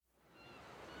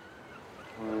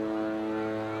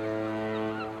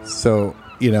So,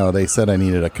 they said I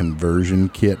needed a conversion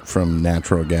kit from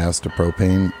natural gas to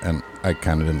propane, and I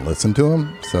kind of didn't listen to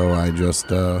them, so I just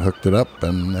hooked it up,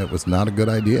 and it was not a good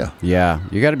idea. Yeah,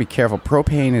 you got to be careful.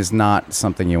 Propane is not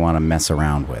something you want to mess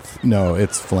around with. No,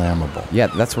 it's flammable. Yeah,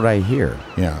 that's what I hear.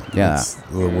 Yeah. It's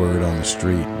the word on the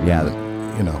street. Yeah.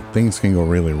 Things can go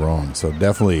really wrong. So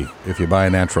definitely, if you buy a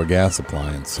natural gas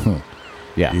appliance,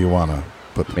 you want to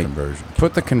put the conversion kit.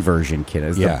 Put the conversion kit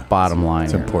is the bottom line.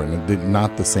 It's important.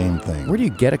 Not the same thing. Where do you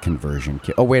get a conversion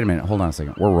kit? Oh, wait a minute. Hold on a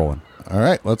second. We're rolling. All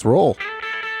right, let's roll.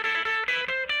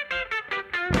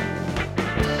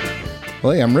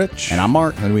 Well, hey, I'm Rich. And I'm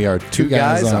Mark. And we are two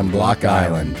guys on Block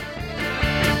Island.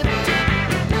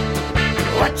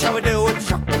 What shall we do with the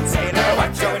shotgun sailor?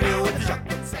 What shall we do with the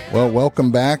shotgun sailor? Well,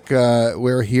 welcome back.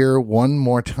 We're here one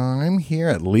more time here,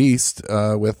 at least,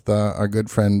 with our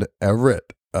good friend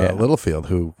Everett Littlefield,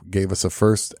 who gave us a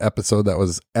first episode that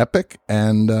was epic.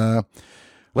 And I'm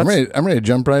ready to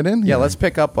jump right in here. Yeah, let's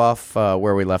pick up off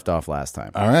where we left off last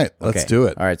time. All right, let's do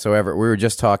it. All right, so Everett, we were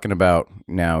just talking about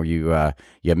now you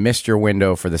missed your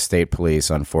window for the state police,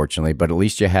 unfortunately, but at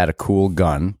least you had a cool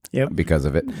gun because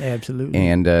of it. Absolutely.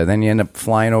 And then you end up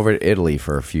flying over to Italy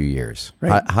for a few years.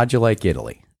 Right. How'd you like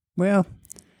Italy? Well,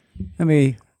 let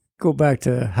me go back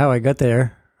to how I got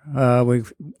there. We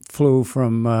flew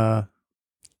from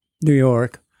New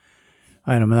York,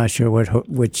 and I'm not sure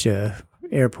which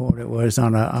airport it was,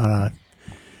 on a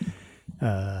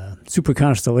Super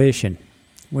Constellation,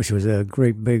 which was a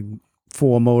great big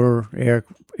 4-motor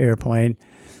airplane,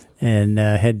 and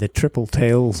had the triple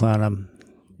tails on them.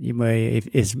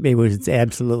 It was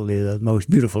absolutely the most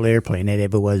beautiful airplane that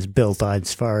ever was built,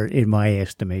 as far in my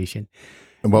estimation.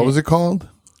 And what was it called?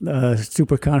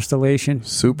 Super Constellation.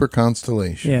 Super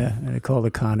Constellation. Yeah, they called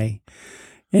it Connie.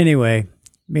 Anyway,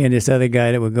 me and this other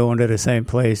guy that were going to the same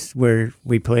place where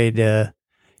we played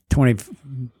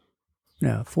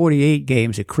 48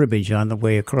 games of cribbage on the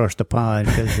way across the pond,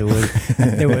 because there was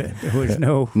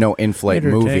no in-flight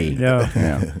movie. No.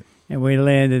 Yeah. And we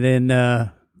landed in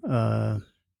De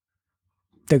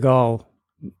Gaulle.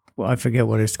 Well, I forget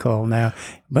what it's called now,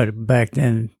 but back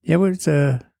then it was.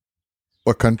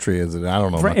 What country is it? I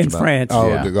don't know much in about. France. Oh,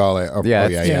 Yeah. De Gaulle. Oh,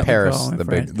 Yeah, Paris, De Gaulle in the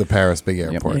France. The Paris big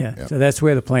airport. Yeah, Yep. so that's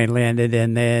where the plane landed,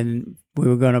 and then we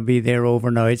were going to be there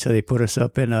overnight, so they put us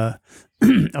up in a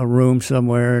room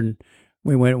somewhere, and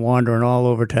we went wandering all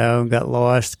over town, got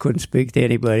lost, couldn't speak to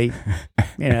anybody.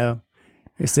 We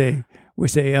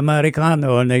say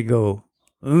Americano, and they go,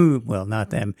 ooh, well, not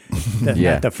them,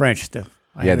 not the French stuff.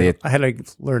 I had to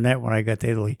learn that when I got to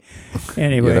Italy.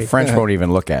 Anyway, the French won't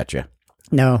even look at you.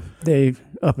 No, they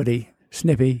uppity,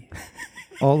 snippy,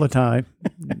 all the time,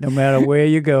 no matter where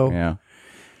you go. Yeah.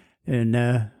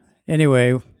 And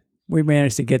anyway, we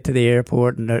managed to get to the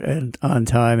airport and on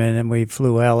time, and then we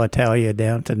flew Alitalia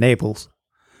down to Naples,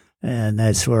 and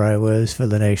that's where I was for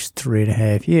the next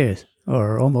 3.5 years,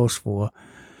 or almost 4.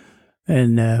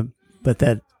 And but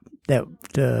that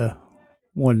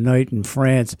one night in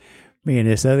France, me and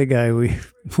this other guy, we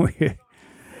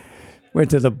went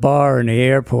to the bar in the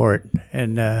airport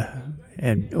and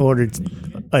ordered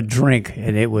a drink,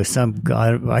 and it was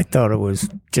I thought it was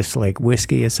just like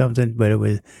whiskey or something, but it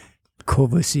was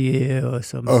Courvoisier or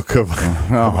something.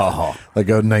 Oh, like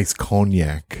a nice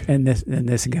cognac. And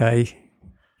this guy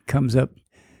comes up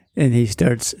and he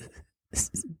starts.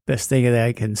 Best thing that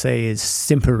I can say is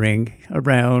simpering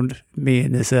around me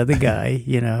and this other guy.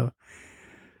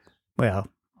 Well,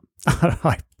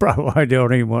 I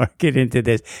don't even want to get into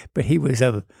this, but he was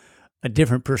of a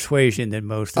different persuasion than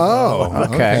most of them.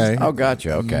 Oh, okay. Oh,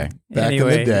 gotcha. Okay. Back in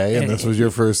the day, and this was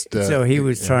your first. So he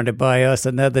was trying to buy us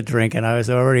another drink, and I was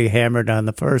already hammered on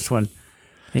the first one.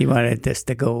 He wanted us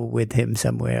to go with him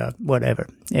somewhere, whatever.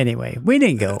 Anyway, we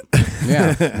didn't go.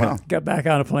 Yeah. Well, Got back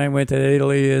on a plane, went to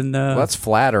Italy, and that's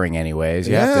flattering, anyways.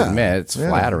 You have to admit, it's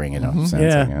flattering in a sense.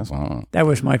 Yeah. I guess. that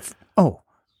was my.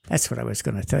 That's what I was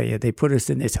going to tell you. They put us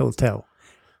in this hotel,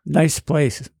 nice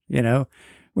place.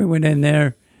 We went in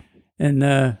there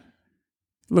and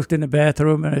looked in the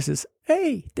bathroom, and I says,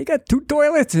 "Hey, they got 2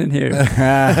 toilets in here."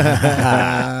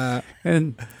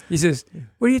 And he says,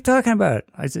 "What are you talking about?"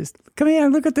 I says, "Come here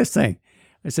and look at this thing."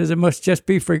 I says, "It must just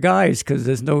be for guys because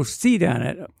there's no seat on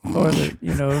it, or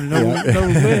no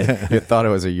lid." You thought it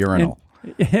was a urinal.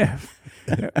 Yeah.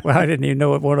 Well, I didn't even know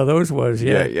what one of those was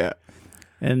yet. Yeah.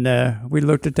 And we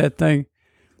looked at that thing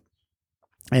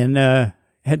and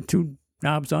had 2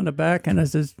 knobs on the back. And I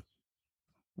says,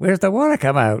 "Where's the water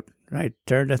come out?" I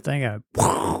turned the thing out.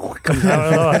 It comes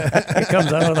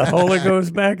out of the hole it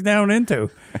goes back down into.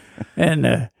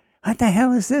 And what the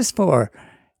hell is this for?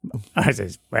 I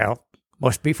says, "Well,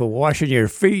 must be for washing your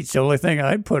feet. It's the only thing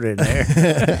I'd put in there.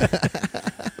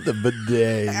 The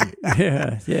bidet.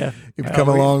 yeah. You've come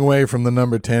a long way from the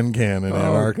number 10 can in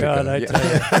Antarctica. God, I tell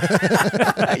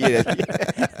you.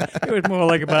 It was more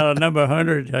like about a number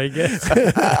 100, I guess.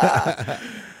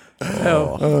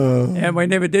 And we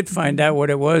never did find out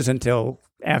what it was until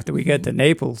after we got to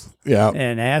Naples. Yeah.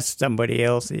 And asked somebody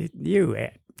else, you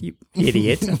idiot. You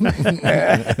idiot.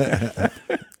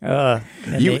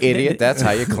 That's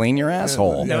how you clean your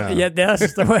asshole. Yeah,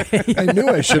 that's the way. I knew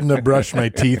I shouldn't have brushed my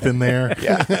teeth in there.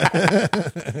 Yeah.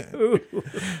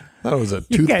 That was a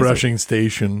toothbrushing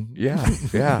station. Yeah.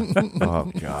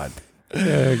 Oh, God.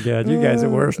 Oh, God, you guys are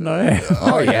worse than I am.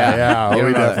 Oh, yeah. Yeah, You we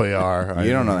don't know definitely are.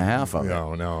 You don't know the half of it.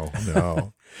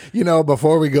 No.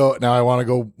 Before we go, now I want to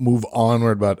go move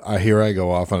onward, but here I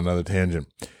go off on another tangent.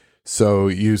 So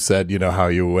you said, how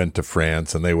you went to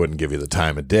France and they wouldn't give you the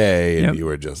time of day and you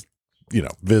were just,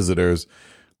 visitors.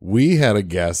 We had a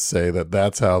guest say that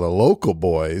that's how the local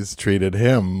boys treated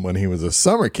him when he was a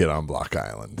summer kid on Block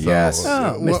Island. So, Yes.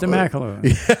 Mr. McAloon.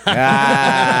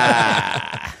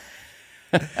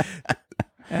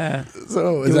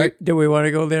 So do we want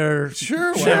to go there?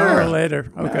 Sure, Or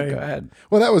later? Okay. Go ahead.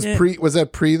 Well, that was was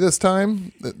that pre this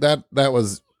time? That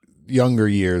was younger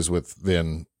years with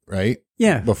Vin, right?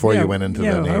 Yeah. Before you went into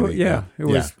the Navy. It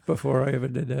was before I ever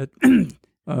did that.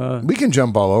 We can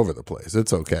jump all over the place.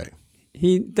 It's okay.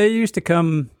 They used to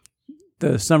come,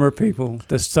 the summer people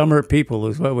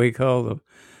is what we call them.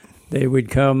 They would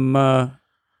come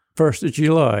 1st of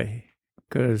July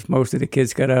because most of the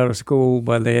kids got out of school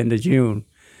by the end of June.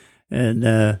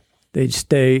 And they'd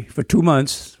stay for 2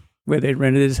 months where they'd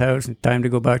rented his house and time to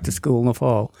go back to school in the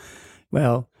fall.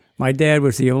 Well, my dad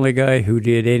was the only guy who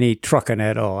did any trucking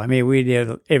at all. I mean, we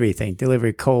did everything,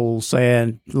 delivery coal,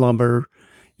 sand, lumber,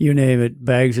 you name it,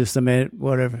 bags of cement,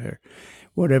 whatever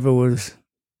was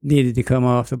needed to come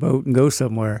off the boat and go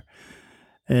somewhere.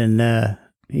 And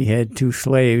he had 2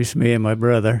 slaves, me and my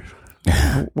brother,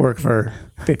 work for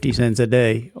 50 cents a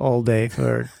day, all day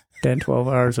for 10, 12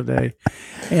 hours a day.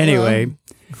 Anyway,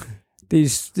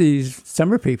 these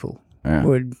summer people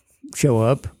would show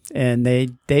up and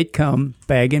they'd come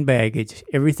bagging baggage,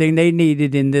 everything they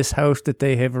needed in this house that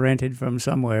they have rented from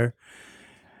somewhere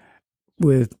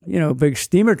with, big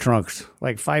steamer trunks,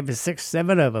 like 5 or 6,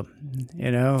 7 of them,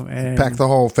 and Pack the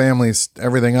whole family's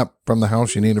everything up from the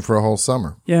house you needed for a whole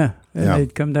summer. Yeah. And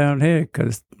they'd come down here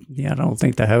because, I don't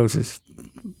think the houses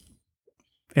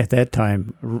at that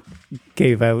time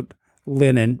gave out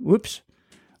linen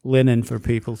for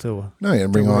people to. No, you had to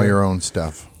bring all your own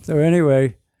stuff. So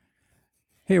anyway,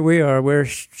 here we are. We're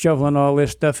shoveling all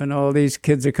this stuff, and all these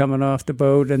kids are coming off the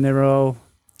boat, and they're all,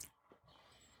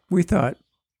 we thought,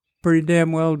 pretty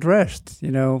damn well dressed.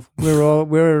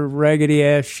 We're raggedy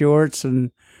ass shorts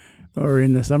or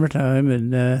in the summertime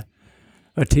and a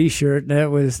t-shirt. That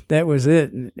was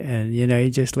it. And you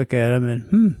just look at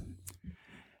them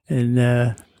and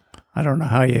I don't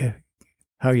know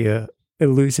how you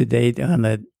elucidate on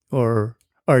that or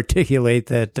articulate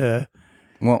that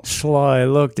sly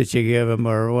look that you give them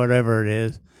or whatever it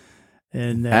is.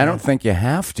 And I don't think you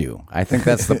have to. I think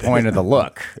that's the point of the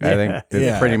look. I think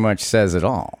it pretty much says it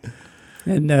all.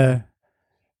 And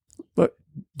but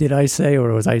did I say,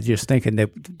 or was I just thinking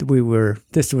that we were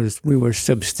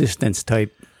subsistence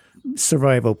type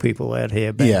survival out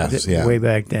here? Way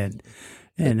back then.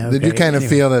 And did you kind of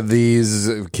feel that these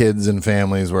kids and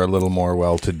families were a little more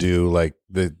well-to-do? Like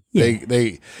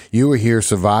you were here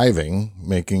surviving,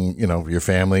 making your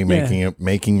family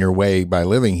making your way by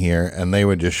living here, and they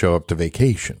would just show up to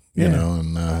vacation,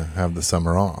 and have the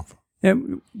summer off.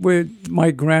 And my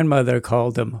grandmother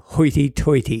called them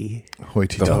hoity-toity.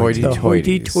 Hoity-toity. The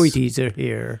hoity-toities are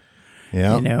here.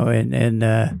 Yeah.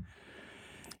 And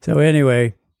so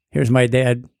anyway, here's my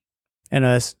dad and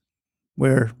us.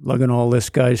 We're lugging all this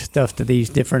guy's stuff to these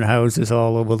different houses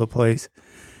all over the place.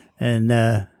 And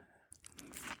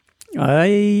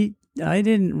I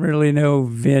didn't really know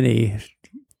Vinny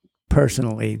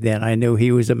personally then. I knew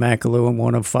he was a McAloon,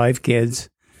 one of 5 kids.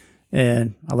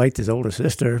 And I liked his older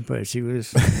sister, but she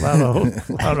was a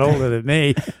lot older than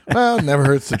me. Well, it never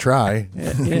hurts to try.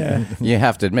 Yeah. You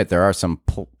have to admit, there are some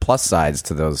plus sides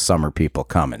to those summer people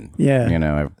coming.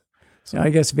 Yeah. I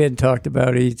guess Vin talked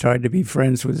about it. He tried to be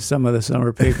friends with some of the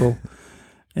summer people.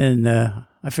 And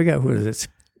I forgot who it is.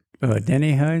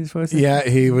 Denny Hines, was it? Yeah,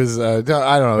 he was, I don't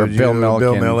know. Or Bill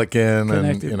Milliken.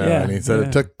 And, and he said it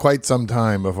yeah. took quite some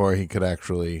time before he could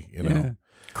actually,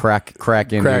 crack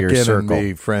into your circle and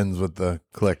be friends with the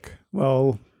clique.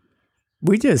 Well,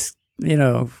 we just,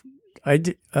 the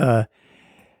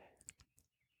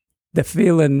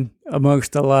feeling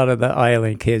amongst a lot of the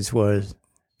island kids was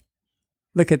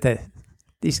look at that.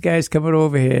 These guys coming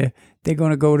over here, they're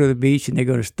going to go to the beach and they're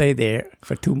going to stay there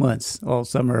for 2 months all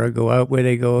summer or go out where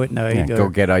they go at night. Go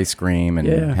get ice cream and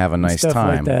have a nice stuff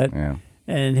time. Like that. Yeah.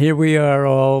 And here we are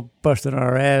all busting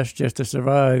our ass just to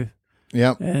survive.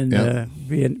 Yep. And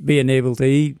being able to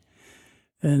eat.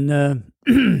 And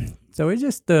so it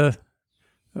just,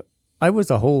 I was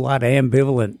a whole lot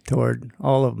ambivalent toward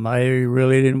all of them. I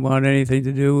really didn't want anything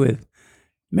to do with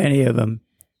many of them,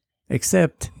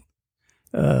 except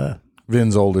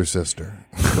Vin's older sister.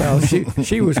 Well,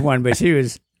 she was one, but she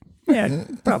was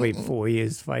probably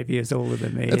 5 years older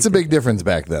than me. It's a big difference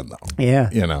back then, though. Yeah,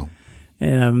 you know.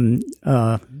 And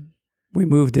we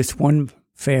moved this one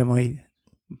family.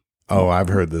 Oh, I've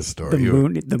heard this story.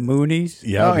 The Moonies.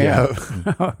 Yeah, yeah.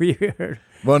 Oh, you heard?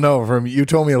 Well, no, you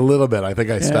told me a little bit. I think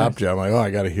I stopped you. I'm like, I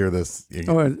got to hear this. Yeah,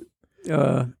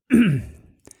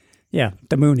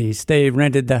 the Moonies. They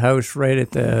rented the house right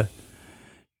at the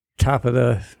top of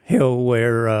the hill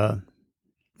where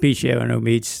Beach Avenue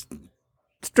meets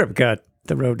Strip Cut,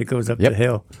 the road that goes up the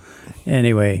hill.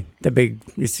 Anyway,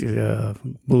 it's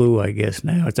Blue, I guess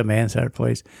now. It's a mansard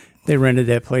place. They rented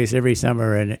that place every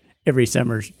summer, and every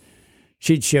summer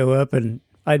she'd show up, and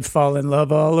I'd fall in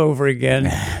love all over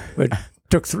again. But it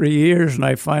took 3 years, and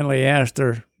I finally asked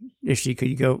her if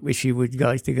she would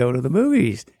like to go to the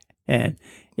movies. And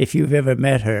if you've ever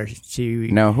met her,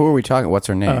 Now, who are we talking? What's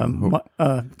her name?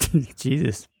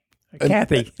 Jesus.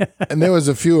 Kathy. And there was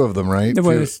a few of them, right? There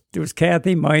was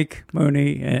Kathy, Mike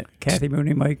Mooney, Kathy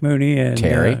Mooney, Mike Mooney, and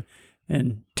Terry.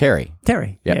 And Terry.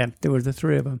 Yep. Yeah, there was the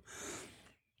three of them.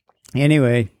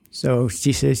 Anyway, so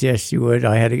she says, yes, she would.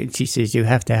 She says, you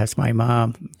have to ask my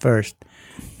mom first.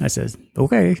 I says,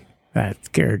 okay. I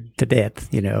scared to death,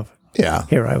 you know. Yeah.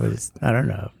 Here I was, I don't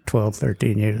know, 12,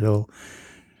 13 years old.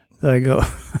 So I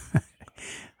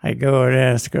go and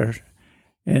ask her.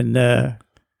 And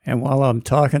while I'm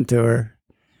talking to her,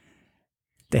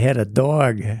 they had a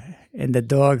dog, and the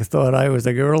dog thought I was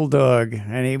a girl dog,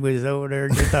 and he was over there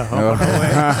just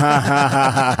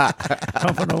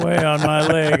humping away on my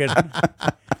leg, and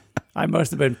I must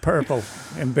have been purple,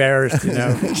 embarrassed, you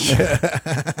know.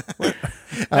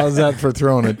 How's that for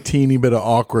throwing a teeny bit of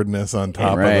awkwardness on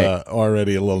top of the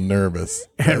already a little nervous?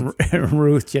 And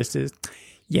Ruth just says,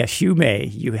 yes, you may.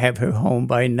 You have her home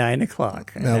by 9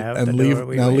 o'clock.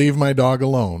 Leave my dog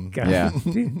alone. God. Yeah.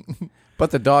 But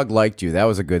the dog liked you. That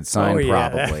was a good sign,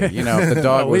 probably. You know, if the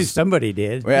dog at least somebody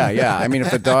did. Yeah. I mean,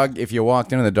 if you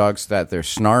walked in and the dog sat there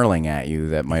snarling at you,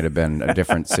 that might have been a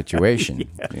different situation.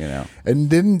 You know. And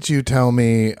didn't you tell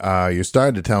me? You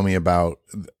started to tell me about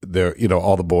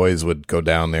all the boys would go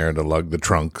down there to lug the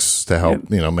trunks to help,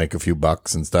 make a few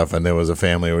bucks and stuff. And there was a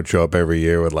family who would show up every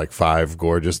year with like 5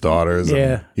 gorgeous daughters. Yeah.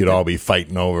 And you'd all be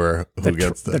fighting over who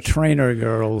gets the trainer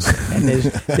girls. And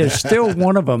there's still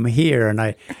one of them here, and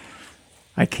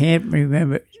I can't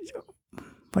remember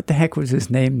what the heck was his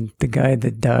name. The guy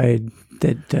that died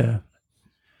that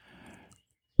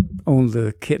owned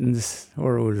the kittens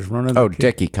or was running. Oh,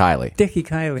 Dickie Kiley. Dickie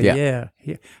Kiley. Yeah.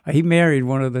 He married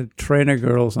one of the trainer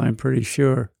girls. I'm pretty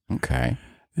sure. Okay.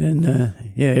 And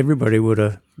everybody would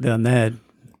have done that.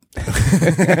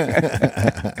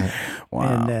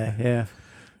 Wow.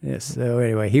 And So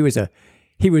anyway, he was a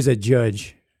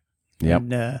judge. Yep.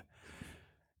 And,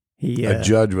 a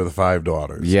judge with 5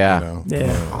 daughters. Yeah.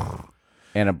 Yeah.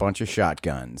 And a bunch of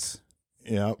shotguns.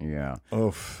 Yep. Yeah.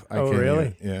 Oof. I Oh, can't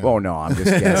really? Even, yeah. Oh, no, I'm just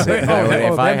guessing.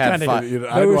 If I had 5...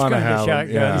 I'd want to have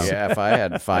shotguns. Yeah, if I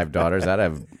had 5 daughters, I'd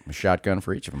have a shotgun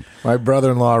for each of them. My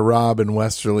brother-in-law, Rob, in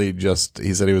Westerly,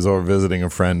 he said he was over visiting a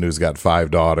friend who's got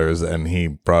 5 daughters, and he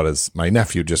brought my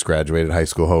nephew just graduated high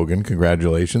school, Hogan.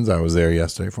 Congratulations. I was there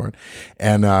yesterday for it.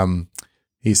 And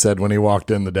he said when he walked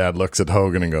in, the dad looks at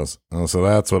Hogan and goes, oh, so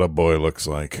that's what a boy looks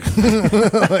like.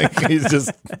 Like he's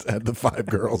just had the 5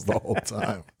 girls the whole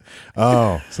time.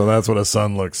 Oh, so that's what a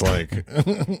son looks like.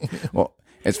 Well,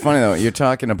 it's funny, though. You're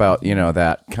talking about,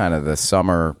 that kind of the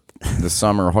summer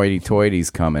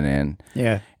hoity-toities coming in.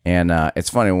 Yeah. And it's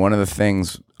funny, one of the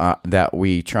things that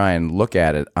we try and look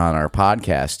at it on our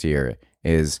podcast here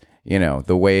is,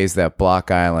 the ways that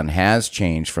Block Island has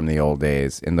changed from the old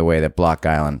days and the way that Block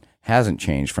Island hasn't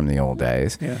changed from the old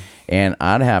days. Yeah. And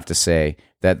I'd have to say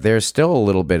that there's still a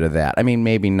little bit of that. I mean,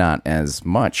 maybe not as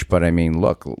much, but I mean,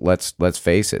 look, let's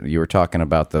face it. You were talking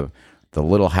about the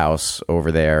little house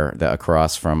over there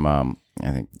across from,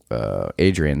 I think,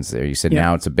 Adrian's there. You said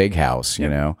now it's a big house, you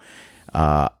know.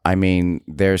 I mean,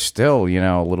 there's still,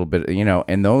 a little bit,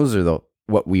 and those are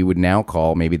what we would now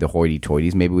call maybe the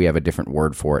hoity-toities. Maybe we have a different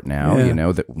word for it now,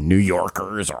 the New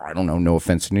Yorkers, or I don't know, no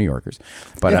offense to New Yorkers.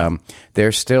 But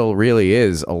there still really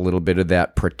is a little bit of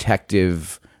that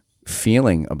protective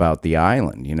feeling about the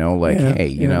island, like, Yeah, hey,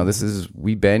 yeah.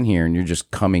 we've been here and you're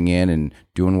just coming in and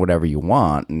doing whatever you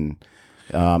want. And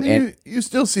you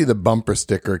still see the bumper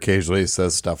sticker occasionally. It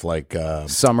says stuff like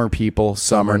some are people,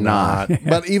 some are not.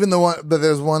 But even but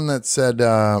there's one that said,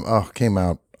 came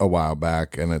out a while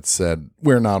back, and it said,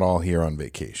 "We're not all here on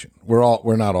vacation.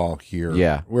 We're not all here.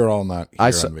 Yeah. we're all not here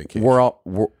on vacation.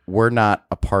 We're not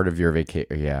a part of your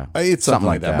vacation. Yeah, It's something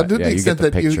like that. But to the extent you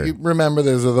get that picture. you remember,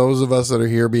 there's those of us that are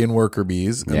here being worker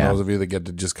bees, and Yeah. those of you that get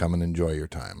to just come and enjoy your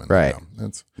time. And, Right.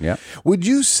 That's. Yeah. Would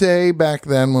you say back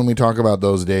then, when we talk about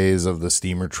those days of the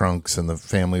steamer trunks and the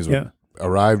families would Yeah.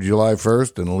 arrive July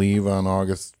 1st and leave on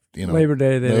August, Labor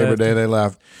Day they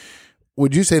left.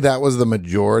 Would you say that was the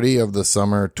majority of the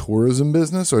summer tourism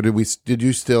business, or did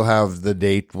you still have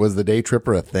was the day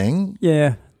tripper a thing?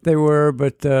 Yeah, they were,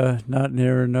 but not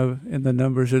near enough in the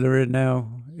numbers that they're in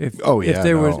now. If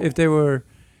there were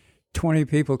 20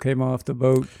 people came off the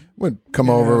boat, Would come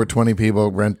over with 20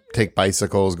 people, take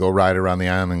bicycles, go ride around the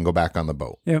island, and go back on the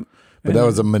boat. yep. But that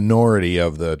was a minority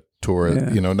of the tour.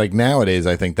 Yeah. Like nowadays,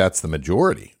 I think that's the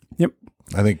majority. Yep.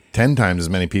 I think 10 times as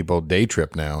many people day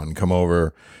trip now and come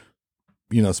over,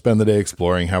 spend the day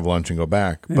exploring, have lunch, and go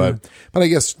back. Yeah. But I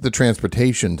guess the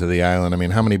transportation to the island, I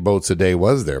mean, how many boats a day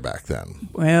was there back then?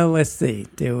 Well, let's see.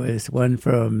 There was one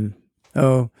from,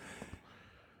 to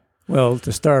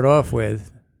start off with,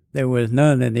 there was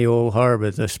none in the old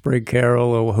harbor. The Sprig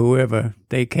Carroll or whoever,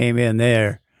 they came in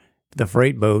there, the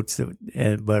freight boats,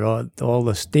 but all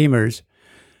the steamers,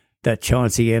 the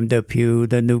Chauncey M.W.,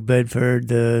 the New Bedford,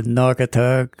 the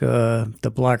Naugatuck,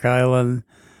 the Block Island,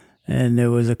 and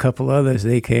there was a couple others.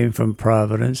 They came from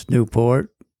Providence, Newport,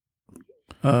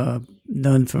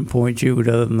 none from Point Jude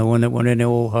other than the one that went in the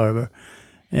old harbor,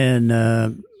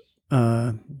 and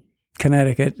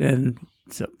Connecticut, and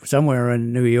somewhere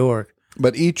in New York.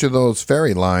 But each of those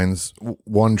ferry lines,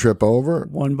 one trip over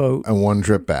One boat. and one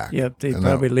trip back. Yep, they And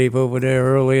probably leave over there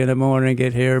early in the morning,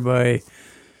 get here by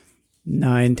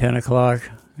 9, 10 o'clock,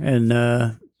 and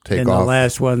Take and off. the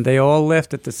last one, they all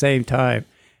left at the same time.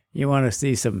 You want to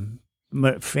see some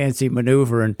fancy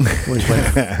maneuvering was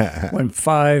when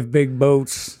 5 big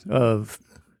boats of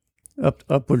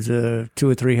upwards of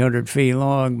 200 or 300 feet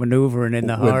long maneuvering in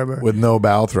the harbor. with no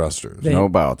bow thrusters. No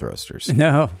bow thrusters.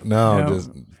 No, just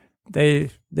they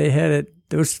had it.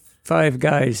 Those 5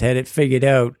 guys had it figured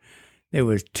out. There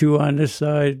was 2 on this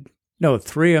side,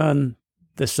 3 on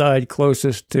the side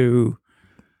closest to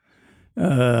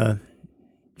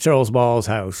Charles Ball's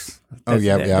house. Oh,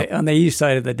 yeah. On the east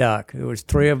side of the dock. There was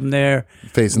 3 of them there.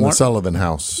 facing One- the Sullivan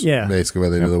House. Yeah. Basically, where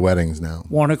they do the weddings now.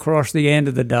 One across the end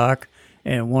of the dock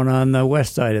and one on the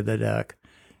west side of the dock.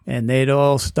 And they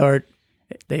all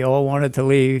wanted to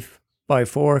leave by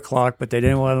 4 o'clock, but they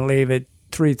didn't want to leave at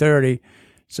 3:30.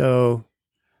 So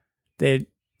they'd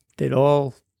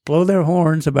all blow their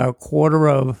horns about quarter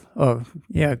of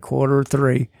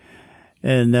 3,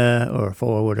 and or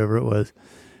 4, whatever it was.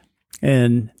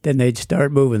 And then they'd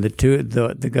start moving.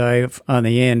 The guy on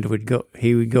the end would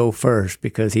go first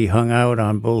because he hung out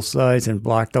on both sides and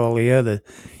blocked all the other.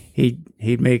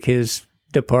 He'd make his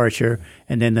departure,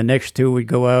 and then the next 2 would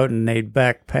go out and they'd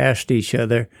back past each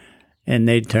other, and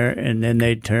they'd turn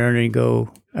and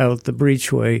go out the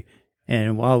breachway.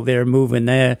 And while they're moving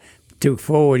there, 2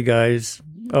 forward guys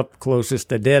up closest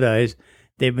to Deadeye's,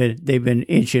 they've been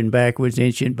inching backwards,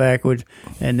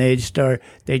 and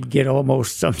they'd get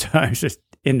almost sometimes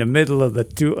in the middle of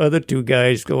the other two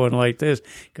guys going like this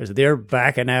because they're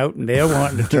backing out and they're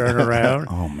wanting to turn around.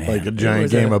 Oh man. Like a giant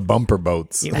game of bumper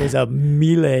boats. It was a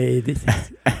melee.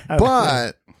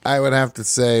 But I would have to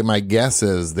say, my guess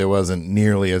is there wasn't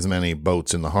nearly as many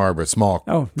boats in the harbor, small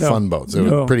Oh, no. fun boats. It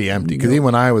No. was pretty empty. Because even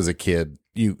when I was a kid,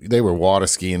 they were water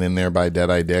skiing in there by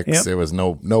Deadeye Dick's. Yep. There was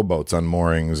no boats on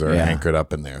moorings or Yeah. anchored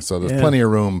up in there. So there's Yeah. plenty of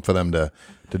room for them to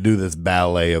do this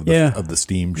ballet of the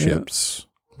steamships.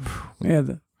 Yeah,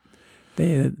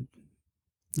 they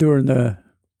during the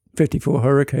 '54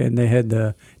 hurricane, they had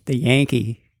the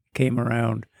Yankee came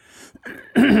around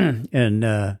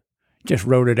and just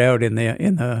rode it out in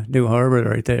the New Harbor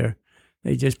right there.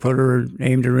 They just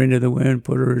aimed her into the wind,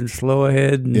 put her in slow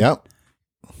ahead, and Yep.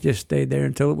 just stayed there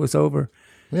until it was over.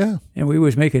 Yeah. And we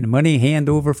was making money hand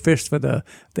over fist for the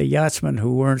yachtsmen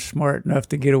who weren't smart enough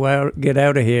to get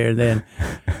out of here. Then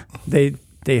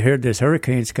they heard this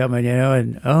hurricane's coming,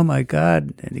 and oh my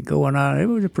God, and going on. It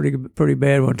was a pretty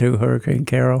bad one too, Hurricane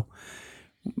Carol.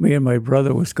 Me and my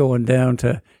brother was going down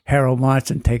to Harold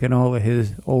Monson, taking all of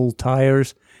his old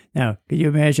tires. Now, can you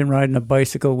imagine riding a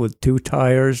bicycle with 2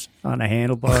 tires on the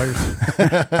handlebars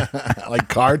Like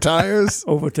car tires?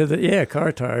 over to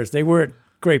car tires? They weren't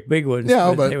great big ones.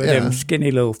 Yeah, but, they were yeah. them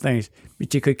skinny little things.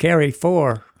 But you could carry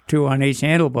 4, 2 on each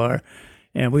handlebar,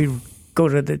 and we'd go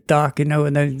to the dock, and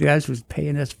the guys was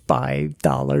paying us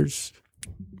 $5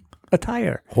 a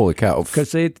tire Holy cow!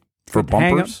 because they For could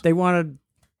hang up- bumpers? They wanted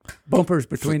bumpers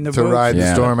between the to ropes. ride the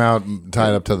Yeah. storm out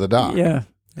tied up to the dock. Yeah,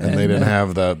 And they didn't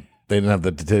have the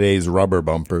today's rubber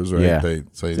bumpers, right? Yeah.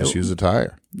 So you just use a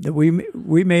tire.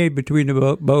 we made between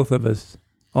both of us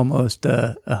almost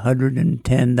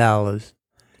 $110.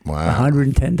 Wow.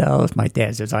 $110. My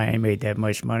dad says I ain't made that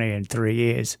much money in 3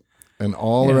 years. And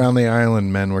all around the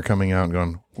island, men were coming out and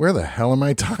going, "Where the hell are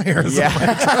my tires?" Yeah.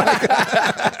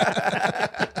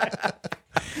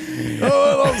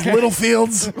 Oh, those little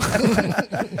fields.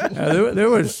 There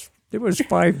was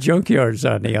 5 junkyards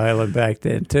on the island back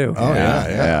then too. Oh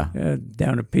yeah.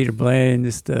 Down to Peter Blaine,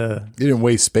 You didn't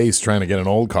waste space trying to get an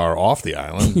old car off the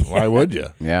island. Why would you?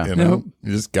 Yeah. You know, Nope.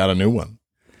 you just got a new one.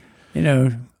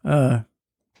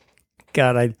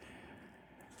 God,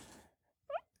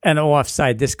 and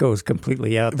offside. This goes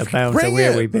completely out the bounds of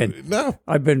where we've been. No.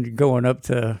 I've been going up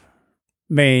to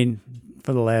Maine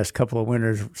for the last couple of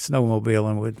winters,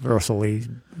 snowmobiling with Russell. He's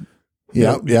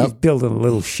Yep. building a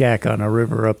little shack on a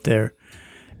river up there.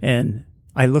 And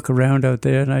I look around out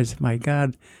there and I say, my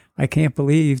God, I can't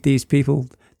believe these people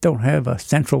don't have a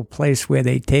central place where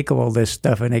they take all this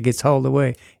stuff and it gets hauled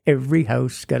away. Every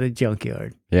house got a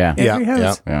junkyard. Yeah. Every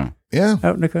house Yeah. Yeah.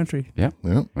 out in the country. Yeah.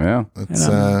 Yeah. Yeah. It's,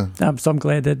 And I'm so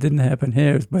glad that didn't happen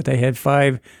here, but they had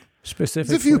 5 specific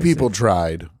there's a few places. people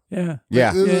tried. Yeah.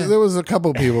 Yeah. There was a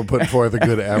couple people put forth a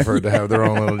good effort to have their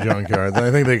own little junkyards. I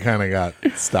think they kind of got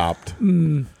stopped.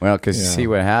 Well, because Yeah. see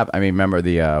what happened. I mean, remember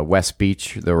the West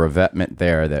Beach, the revetment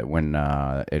there that when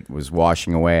it was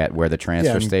washing away at where the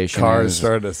transfer and station cars is,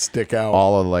 started to stick out.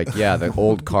 all of the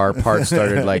old car parts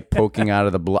started like poking out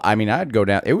of the I mean, I'd go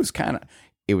down. It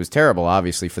was terrible,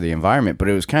 obviously, for the environment, but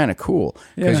it was kind of cool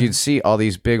because Yeah. you'd see all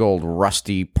these big old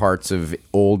rusty parts of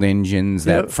old engines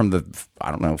that Yep. from the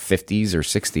 50s or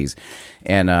 60s,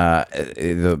 and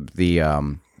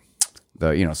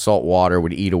the salt water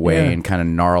would eat away Yeah. and kind of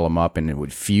gnarl them up, and it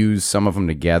would fuse some of them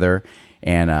together,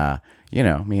 and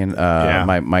me and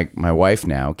my wife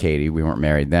now, Katie, we weren't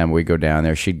married then. We'd go down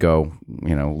there. She'd go,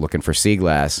 looking for sea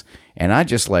glass. And I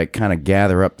just like kind of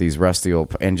gather up these rusty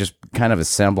old and just kind of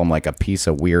assemble them like a piece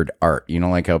of weird art.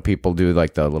 Like how people do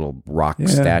like the little rock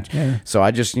statue. yeah. So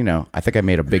I just, I think I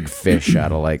made a big fish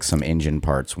out of like some engine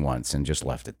parts once and just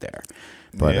left it there.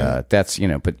 But that's,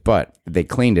 but they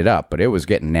cleaned it up, but it was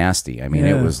getting nasty. I mean,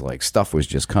 Yeah. it was like stuff was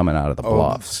just coming out of the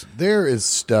bluffs. There is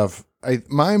stuff.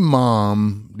 My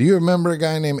mom, do you remember a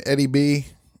guy named Eddie B?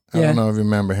 I Yeah. don't know if you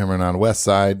remember him or not, West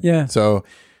Side. Yeah. So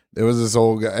there was this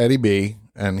old guy, Eddie B,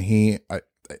 and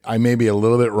I may be a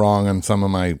little bit wrong on some of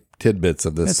my tidbits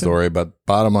of this story, but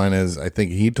bottom line is I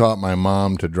think he taught my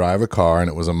mom to drive a car, and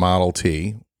it was a Model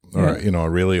T, or, a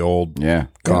really old Yeah.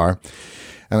 car.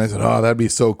 And I said, "Oh, that'd be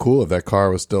so cool if that car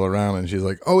was still around." And she's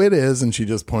like, "Oh, it is." And she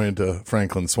just pointed to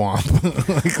Franklin Swamp.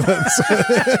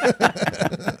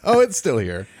 Oh, it's still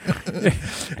here.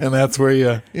 And that's where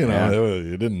you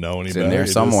didn't know any It's better. in there You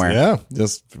just- somewhere.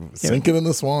 just sink it in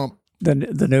the swamp. The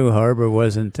new harbor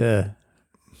wasn't the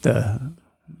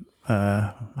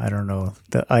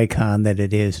icon that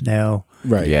it is now.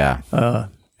 Right. Yeah.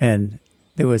 And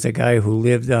there was a guy who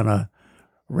lived on a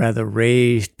rather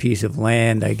raised piece of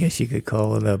land. I guess you could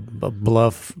call it a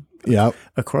bluff Yep.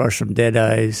 across from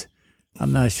Deadeye's.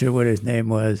 I'm not sure what his name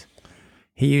was.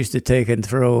 He used to take and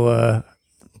throw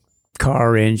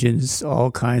car engines,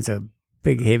 all kinds of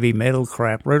big heavy metal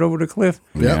crap right over the cliff.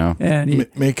 Yep. And he,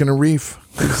 Making a reef.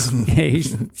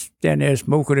 he's standing there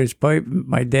smoking his pipe.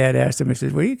 My dad asked him, he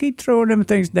says, "What do you keep throwing them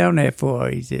things down there for?"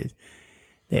 He says,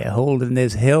 "They're holding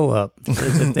this hill up.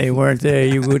 Because if they weren't there,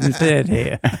 you wouldn't sit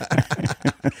here."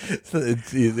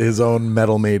 It's his own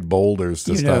metal-made boulders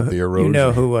to stop the erosion. You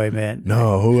know who I meant.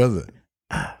 No, who was it?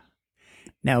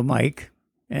 Now, Mike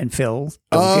and Phil,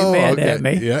 don't get mad okay. at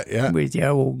me. Yeah. With your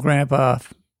old grandpa,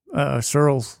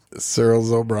 Searles.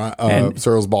 Cyril's O'Brien. And-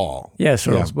 Cyril's Ball. Yeah,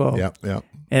 Searles Ball. Yep.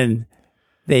 And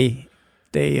they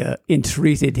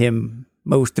entreated him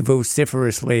most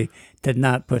vociferously to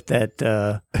not put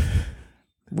that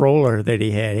roller that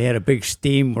he had. He had a big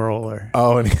steam roller.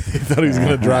 Oh, and he thought he was going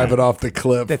to drive it off the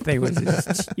cliff. That thing was,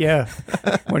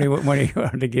 when he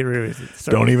wanted to get rid of it.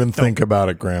 So Don't even think about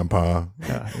it, Grandpa.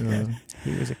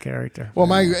 He was a character.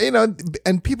 Well,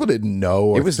 and people didn't know.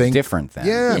 Or It was think, different then.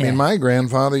 Yeah, I Yeah. mean, my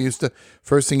grandfather used to.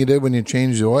 First thing you did when you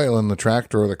changed the oil in the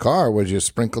tractor or the car was you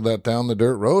sprinkled that down the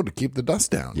dirt road to keep the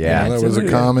dust down. Yeah. that was a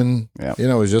Absolutely. common. Yeah.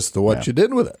 It was just what you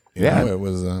did with it. You Yeah. know, it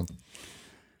was. So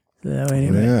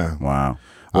anyway, Yeah. Wow.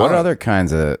 What other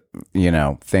kinds of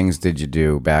things did you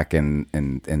do back in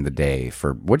the day?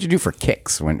 What'd you do for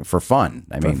kicks for fun?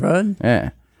 For fun?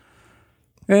 Yeah.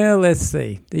 Well, let's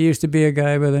see. There used to be a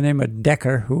guy by the name of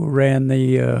Decker who ran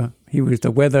he was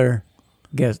the weather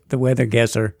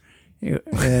guesser.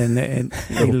 And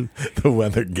The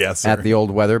weather guesser. At the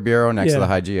old Weather Bureau next to the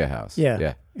Hygeia House.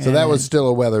 Yeah. So that was still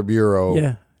a weather bureau.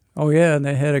 Yeah. Oh yeah, and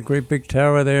they had a great big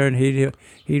tower there, and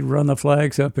he'd run the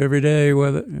flags up every day,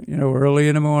 early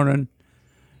in the morning.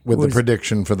 With the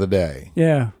prediction for the day.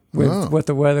 Yeah, with what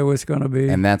the weather was going to be.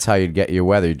 And that's how you'd get your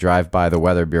weather. You'd drive by the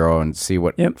Weather Bureau and see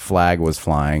what flag was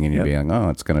flying, and you'd be like, oh,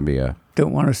 it's going to be a...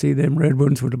 Don't want to see them red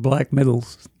ones with the black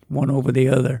middles, one over the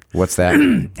other. What's that?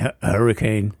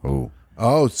 Hurricane.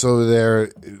 Oh, so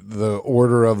they're the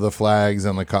order of the flags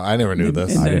and I never knew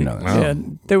this. I didn't know that. Yeah,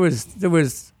 there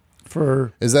was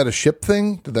for... Is that a ship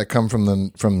thing? Did that come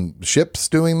from ships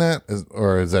doing that?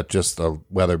 Or is that just a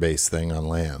weather-based thing on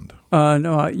land?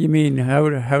 No, you mean how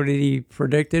did he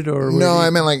predict it? Or no, I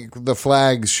meant like the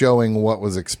flags showing what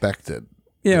was expected.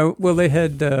 Yeah, well, they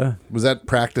had... was that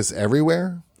practice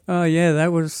everywhere? Yeah,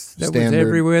 that was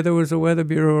everywhere there was a weather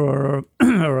bureau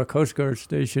or a Coast Guard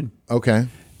station. Okay.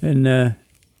 And,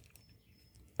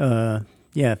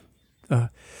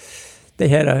 they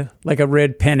had a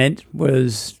red pennant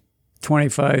was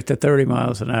 25 to 30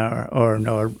 miles an hour, or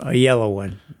no, a yellow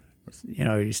one.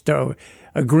 You start,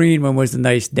 a green one was a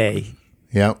nice day.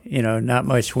 Yeah. Not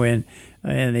much wind.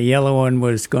 And the yellow one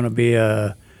was going to be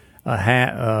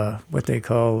what they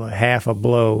call a half a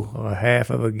blow, or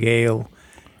half of a gale.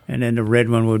 And then the red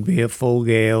one would be a full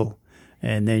gale.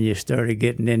 And then you started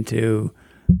getting into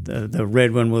the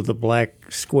red one with the black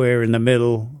square in the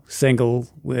middle, single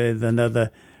with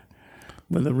another,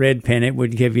 with a red pennant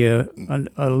would give you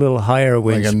a little higher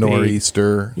wind like a speed.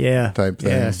 nor'easter type thing.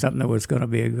 Yeah, something that was going to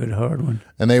be a good hard one.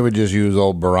 And they would just use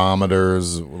old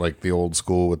barometers, like the old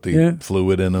school with the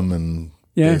fluid in them, and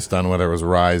based on whether it was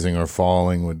rising or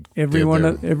falling, would every one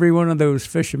of those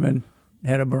fishermen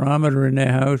had a barometer in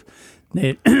their house.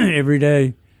 Every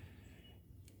day.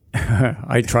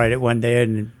 I tried it one day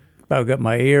and I got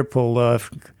my ear pulled off.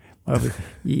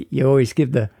 You always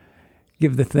give the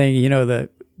thing, the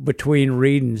between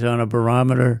readings on a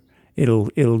barometer,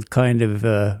 it'll kind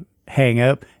of hang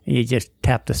up, and you just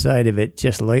tap the side of it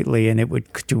just lightly, and it would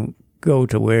go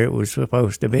to where it was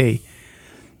supposed to be.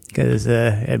 Because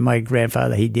and my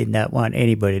grandfather, he did not want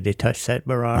anybody to touch that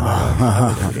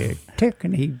barometer. Tick,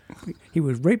 and he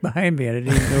was right behind me, and I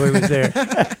didn't know he was there.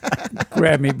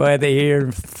 Grabbed me by the ear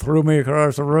and threw me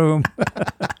across the room.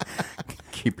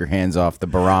 Keep your hands off the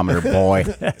barometer, boy.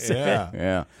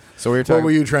 Yeah. So we were talking. What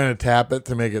were you trying to tap it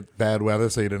to make it bad weather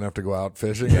so you didn't have to go out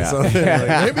fishing or something?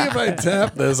 Like, maybe if I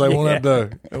tap this, I won't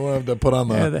have to put on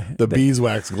the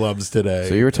beeswax gloves today.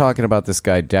 So you were talking about this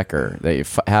guy Decker that you're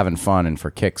having fun, and for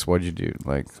kicks, what'd you do?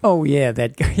 Like, oh yeah,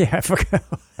 that guy. Yeah, I forgot.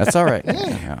 That's all right.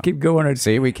 Yeah. Keep going.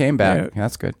 See, we came back.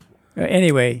 That's good.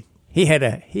 Anyway, he had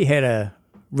a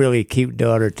really cute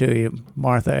daughter too,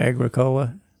 Martha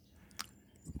Agricola.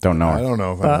 Don't know her. I don't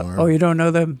know if I know her. Oh, you don't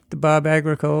know the Bob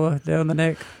Agricola down the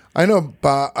neck? I know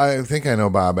Bob. I think I know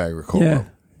Bob Agricola,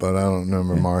 but I don't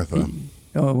remember Martha.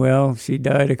 Oh well, she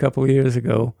died a couple of years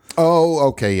ago. Oh,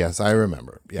 okay, yes, I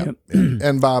remember. Yep.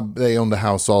 And Bob, they owned a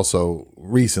house also.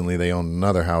 Recently, they owned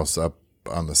another house up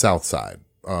on the south side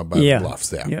by the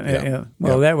bluffs. Yeah.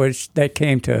 Well, that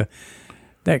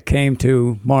came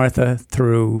to Martha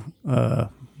through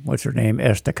what's her name,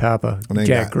 Esther Coppa,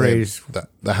 Jack Gray's.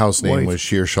 The house name wife. was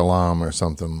Shir Shalom or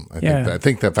something. I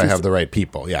think that if I have the right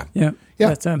people, yeah.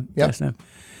 That's them. That's them.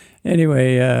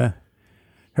 Anyway,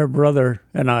 her brother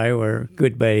and I were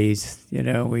good buddies.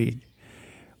 We'd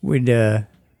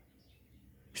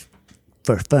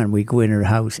for fun we'd go in her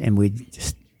house and we'd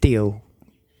steal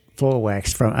floor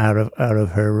wax from out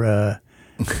of her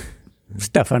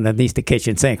stuff underneath the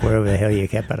kitchen sink, wherever the hell you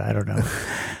kept it. I don't know.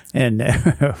 And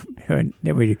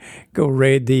then we'd go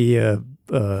raid the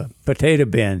potato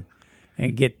bin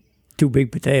and get 2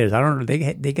 big potatoes. I don't know. They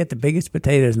get the biggest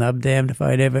potatoes, and I'm damned if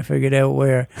I'd ever figured out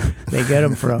where they get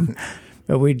them from.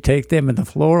 But we'd take them in the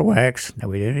floor wax. Now,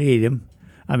 we didn't eat them.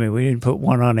 I mean, we didn't put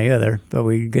one on the other, but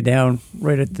we'd go down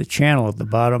right at the channel at the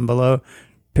bottom below,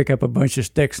 pick up a bunch of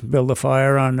sticks, and build a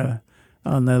fire on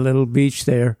the little beach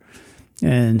there,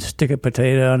 and stick a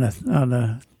potato on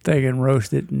the thing and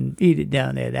roast it and eat it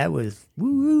down there. That was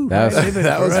woo. That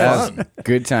was fun.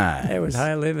 Good time. That was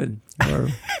high living. Or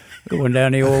going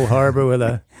down the old harbor with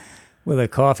a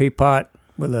coffee pot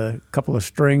with a couple of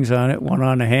strings on it, one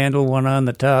on the handle, one on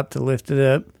the top to lift it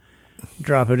up.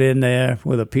 Drop it in there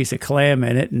with a piece of clam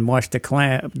in it, and watch the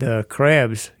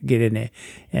crabs get in there.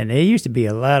 And there used to be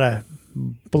a lot of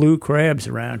blue crabs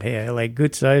around here, like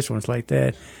good sized ones like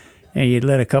that. And you'd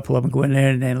let a couple of them go in there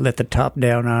and then let the top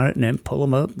down on it and then pull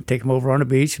them up and take them over on the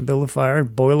beach and build a fire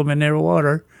and boil them in their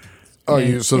water.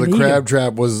 Oh, so and the eat crab 'em.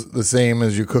 trap was the same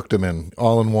as you cooked them in,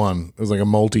 all in one. It was like a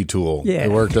multi-tool. Yeah.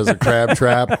 It worked as a crab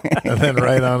trap and then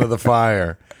right onto the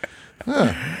fire.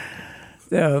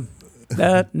 So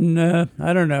that, and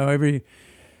I don't know,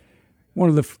 one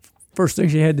of the first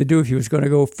things you had to do if you was going to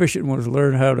go fishing was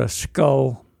learn how to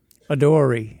scull a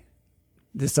dory.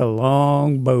 Just a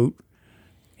long boat,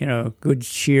 good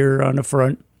shear on the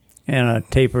front and a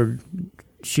tapered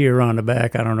shear on the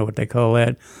back. I don't know what they call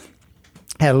that.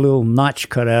 Had a little notch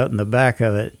cut out in the back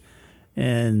of it.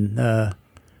 And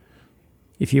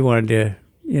if you wanted to,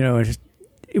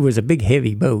 it was a big,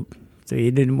 heavy boat. So you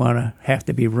didn't want to have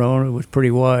to be rowing. It was pretty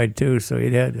wide, too. So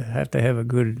you'd have to have a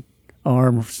good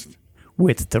arm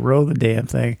width to row the damn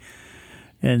thing.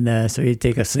 And so you'd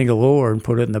take a single oar and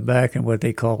put it in the back and what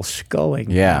they call sculling.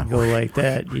 Yeah. You go like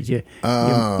that.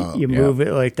 You move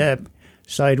it like that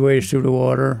sideways through the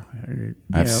water.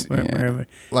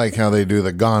 Like how they do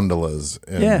the gondolas.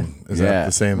 Yeah. Is that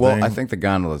the same well, thing? I think the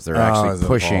gondolas, they're is actually it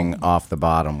pushing off the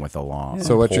bottom with a long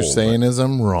So what you're pole, saying is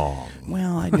I'm wrong.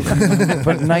 Well, I didn't,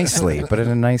 but nicely, but in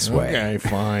a nice way. Okay,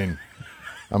 fine.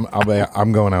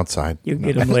 I'm going outside. You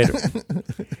get them later.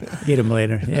 Get them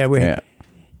later. Yeah,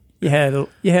 you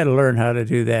had to learn how to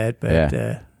do that, but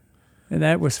and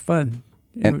that was fun.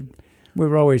 And- we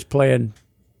were always playing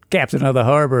captain of the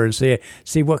harbor and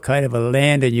see what kind of a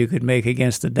landing you could make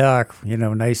against the dock.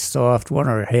 Nice soft one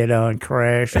or head on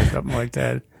crash or something like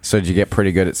that. So did you get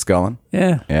pretty good at sculling?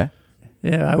 Yeah. Yeah.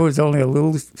 I was only a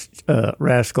little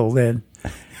rascal then,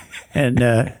 and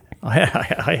I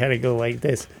had to go like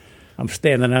this. I'm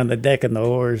standing on the deck and the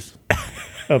oars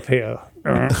up here.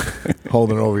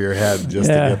 Holding over your head just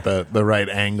to get the right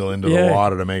angle into the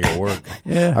water to make it work.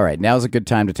 Yeah. All right, now's a good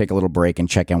time to take a little break and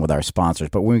check in with our sponsors.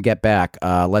 But when we get back,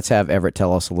 let's have Everett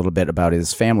tell us a little bit about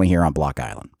his family here on Block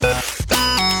Island.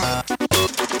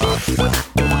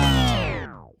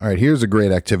 All right, here's a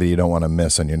great activity you don't want to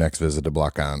miss on your next visit to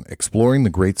Block Island. Exploring the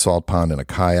Great Salt Pond in a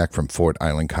kayak from Fort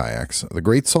Island Kayaks. The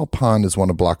Great Salt Pond is one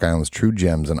of Block Island's true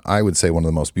gems, and I would say one of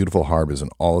the most beautiful harbors in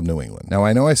all of New England. Now,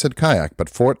 I know I said kayak, but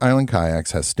Fort Island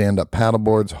Kayaks has stand-up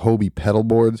paddleboards, Hobie pedal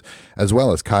boards, as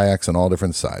well as kayaks in all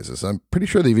different sizes. I'm pretty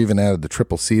sure they've even added the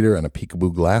triple seater and a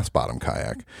peekaboo glass bottom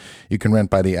kayak. You can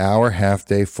rent by the hour, half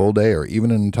day, full day, or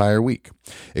even an entire week.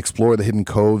 Explore the hidden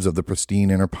coves of the pristine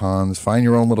inner ponds. Find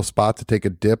your own little spot to take a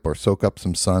dip or soak up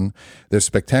some sun. There's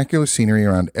spectacular scenery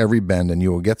around every bend, and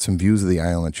you will get some views of the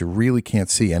island that you really can't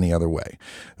see any other way.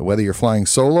 Whether you're flying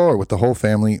solo or with the whole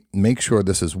family, make sure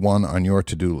this is one on your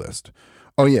to-do list.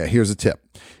 Oh yeah, here's a tip.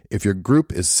 If your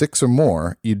group is 6 or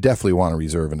more, you definitely want to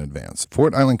reserve in advance.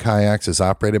 Fort Island Kayaks is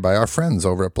operated by our friends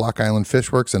over at Block Island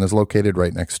Fishworks and is located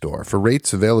right next door. For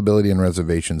rates, availability, and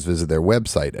reservations, visit their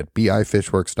website at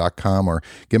bifishworks.com or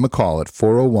give them a call at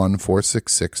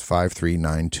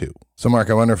 401-466-5392. So, Mark,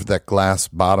 I wonder if that glass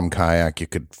bottom kayak you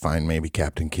could find maybe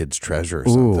Captain Kidd's treasure or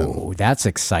something. Ooh, that's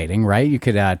exciting, right? You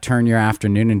could turn your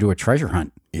afternoon into a treasure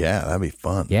hunt. Yeah, that'd be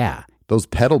fun. Yeah. Those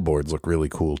pedal boards look really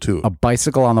cool, too. A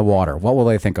bicycle on the water. What will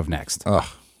they think of next? Ugh,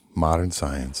 modern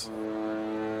science.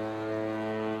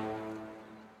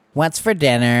 What's for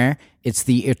dinner? It's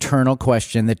the eternal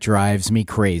question that drives me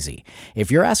crazy.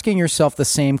 If you're asking yourself the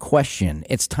same question,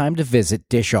 it's time to visit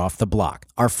Dish Off the Block.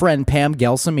 Our friend Pam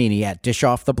Gelsomini at Dish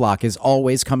Off the Block is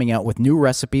always coming out with new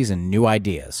recipes and new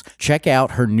ideas. Check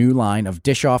out her new line of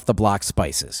Dish Off the Block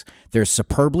spices. There's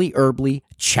Superbly Herbly,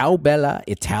 Ciao Bella,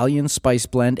 Italian Spice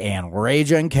Blend, and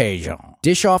Ragin' Cajun.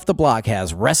 Dish Off the Block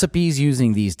has recipes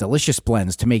using these delicious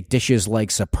blends to make dishes like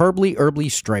Superbly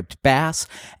Herbly Striped Bass,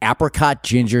 Apricot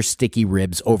Ginger Sticky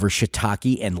Ribs over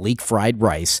shiitake and leek fried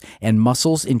rice, and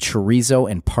mussels in chorizo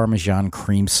and Parmesan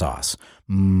cream sauce.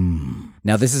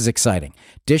 Now this is exciting.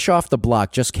 Dish Off the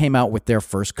Block just came out with their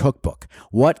first cookbook.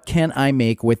 What can I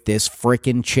make with this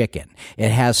frickin' chicken? It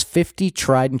has 50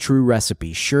 tried and true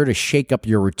recipes sure to shake up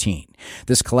your routine.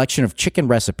 This collection of chicken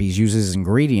recipes uses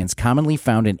ingredients commonly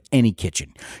found in any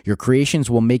kitchen. Your creations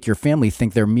will make your family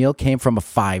think their meal came from a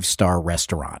 5-star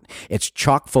restaurant. It's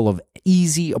chock full of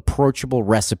easy, approachable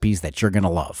recipes that you're going to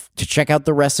love. To check out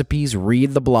the recipes,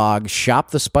 read the blog, shop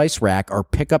the spice rack, or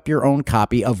pick up your own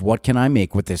copy of What Can I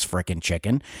Make with This Frickin'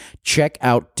 Chicken, check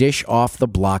out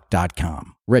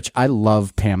dishofftheblock.com. Rich, I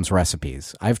love Pam's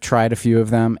recipes. I've tried a few of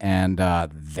them, and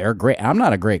they're great. I'm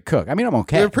not a great cook. I mean, I'm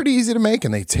okay. They're pretty easy to make,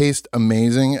 and they taste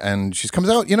amazing. And she comes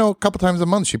out, a couple times a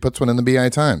month. She puts one in the BI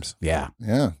Times. Yeah.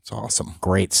 Yeah, it's awesome.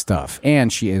 Great stuff.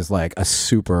 And she is like a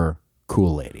super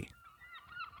cool lady.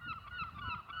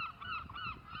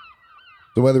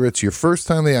 So whether it's your first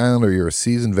time to the island or you're a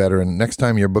seasoned veteran, next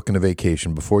time you're booking a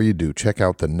vacation, before you do, check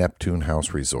out the Neptune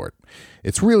House Resort.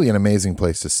 It's really an amazing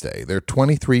place to stay. Their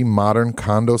 23 modern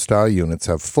condo-style units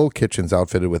have full kitchens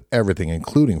outfitted with everything,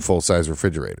 including full-size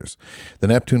refrigerators. The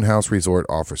Neptune House Resort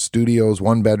offers studios,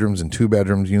 1-bedrooms, and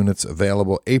 2-bedrooms units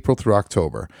available April through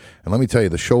October. And let me tell you,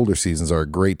 the shoulder seasons are a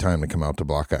great time to come out to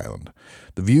Block Island.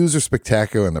 The views are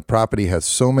spectacular, and the property has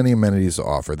so many amenities to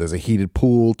offer. There's a heated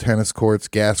pool, tennis courts,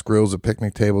 gas grills, and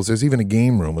picnic tables. There's even a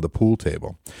game room with a pool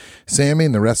table. Sammy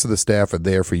and the rest of the staff are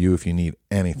there for you if you need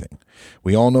anything.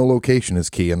 We all know location is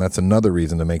key, and that's another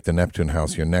reason to make the Neptune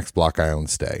House your next Block Island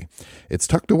stay. It's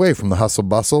tucked away from the hustle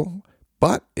bustle,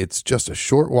 but it's just a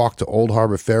short walk to Old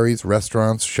Harbor ferries,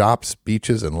 restaurants, shops,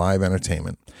 beaches, and live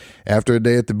entertainment. After a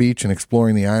day at the beach and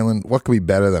exploring the island, what could be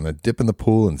better than a dip in the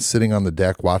pool and sitting on the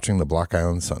deck watching the Block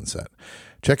Island sunset?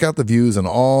 Check out the views and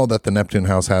all that the Neptune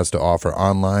House has to offer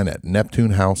online at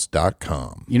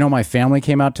neptunehouse.com. You know, my family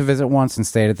came out to visit once and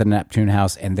stayed at the Neptune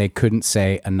House, and they couldn't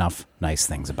say enough nice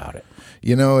things about it.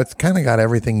 You know, it's kind of got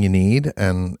everything you need,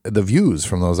 and the views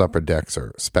from those upper decks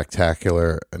are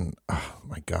spectacular. And oh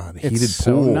my God, heated It's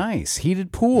pool. so nice.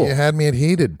 Heated pool. You had me at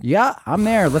heated. Yeah, I'm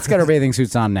there. Let's get our bathing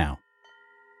suits on now.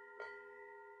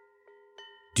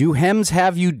 Do hems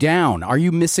have you down? Are you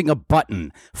missing a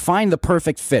button? Find the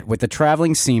perfect fit with the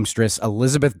traveling seamstress,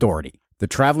 Elizabeth Doherty. The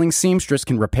traveling seamstress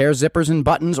can repair zippers and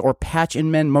buttons or patch and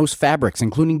mend most fabrics,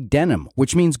 including denim,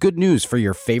 which means good news for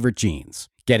your favorite jeans.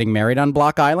 Getting married on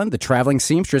Block Island, the traveling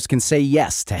seamstress can say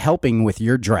yes to helping with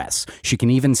your dress. She can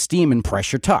even steam and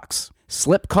press your tux.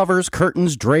 Slip covers,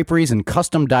 curtains, draperies, and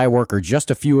custom dye work are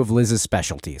just a few of Liz's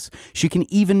specialties. She can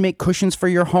even make cushions for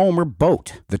your home or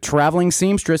boat. The traveling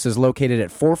seamstress is located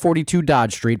at 442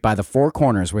 Dodge Street by the Four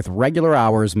Corners with regular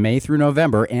hours May through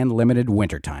November and limited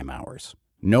wintertime hours.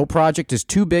 No project is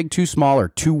too big, too small, or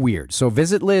too weird, so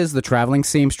visit Liz, the traveling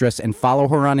seamstress, and follow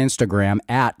her on Instagram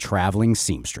at Traveling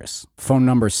Seamstress. Phone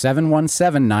number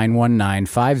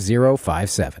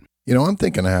 717-919-5057. You know, I'm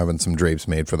thinking of having some drapes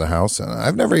made for the house.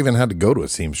 I've never even had to go to a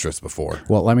seamstress before.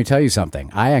 Well, let me tell you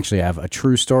something. I actually have a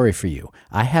true story for you.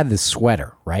 I had this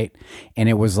sweater, right? And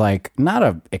it was like not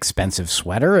an expensive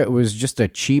sweater. It was just a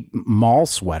cheap mall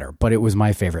sweater, but it was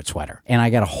my favorite sweater. And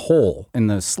I got a hole in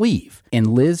the sleeve,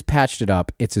 and Liz patched it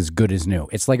up. It's as good as new.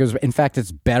 It's like it was, in fact,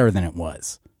 it's better than it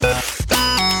was.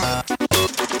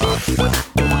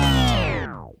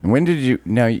 When did you?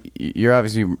 Now you're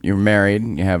obviously you're married.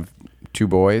 You have 2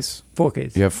 boys. 4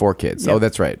 kids. You have 4 kids. Yeah. Oh,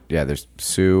 that's right. Yeah, there's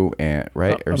Sue and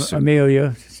right or Sue.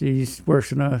 Amelia, she's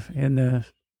works in the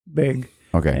big.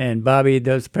 Okay. And Bobby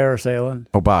does parasailing.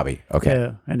 Oh, Bobby. Okay.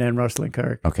 Yeah, and then Rustling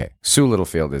Kirk. Okay. Sue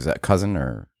Littlefield, is that cousin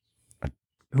or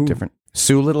Who? different?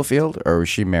 Sue Littlefield, or was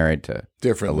she married to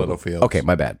Different Littlefield. Okay,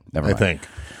 my bad. Never I mind. think.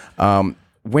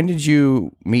 When did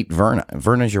you meet Verna?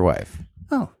 Verna's your wife.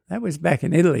 Oh, that was back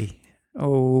in Italy.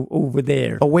 Oh, over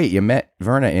there. Oh, wait, you met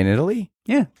Verna in Italy?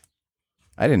 Yeah.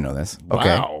 I didn't know this.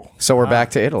 Okay. Wow. So we're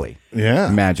back to Italy. Yeah.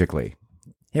 Magically.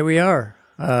 Here we are.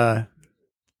 I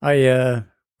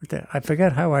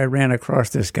forgot how I ran across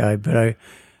this guy, but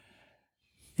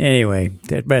anyway,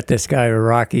 met this guy,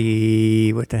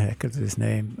 Rocky, what the heck is his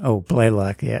name? Oh,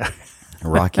 Blaylock, yeah.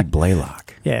 Rocky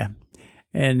Blaylock. Yeah.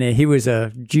 And he was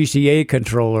a GCA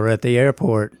controller at the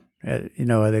airport,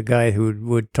 the guy who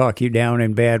would talk you down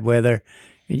in bad weather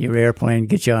in your airplane,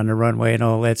 get you on the runway and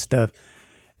all that stuff.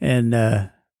 And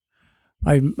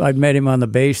I met him on the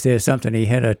base there, something. He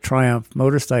had a Triumph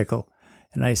motorcycle.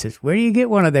 And I says, where do you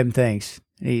get one of them things?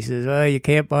 And he says, oh, you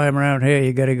can't buy them around here.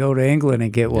 You got to go to England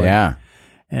and get one. Yeah.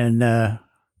 And I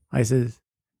says,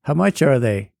 how much are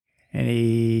they? And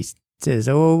he says,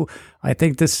 oh, I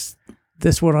think this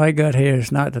one I got here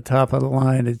is not the top of the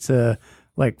line. It's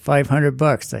like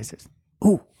 $500. I says,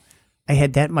 oh, I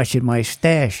had that much in my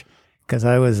stash because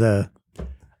I was a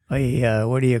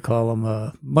what do you call them?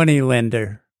 A money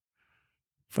lender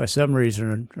for some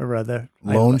reason or other.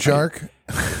 Loan shark?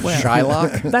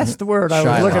 Shylock? That's the word I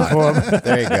was looking for.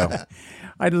 There you go.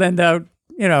 I'd lend out,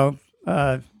 Yeah.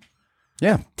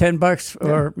 $10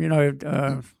 or,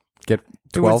 Get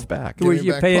 12 back. Give me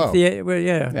you back pay 12. it,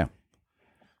 yeah. Yeah.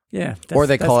 Yeah. Or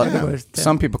they call that's what was. it,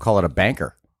 some people call it a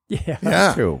banker Yeah.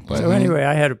 Yeah. too. But So anyway,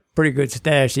 I had a pretty good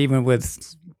stash, even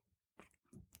with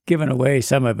giving away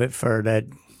some of it for that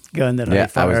gun that I yeah, I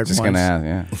fired was just once. going to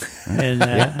ask, yeah. And,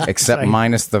 Except so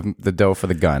minus the dough for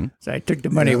the gun. So I took the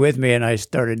money with me, and I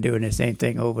started doing the same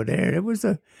thing over there. It was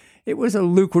a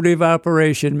lucrative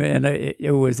operation, man.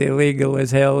 It was illegal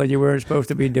as hell, and you weren't supposed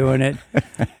to be doing it.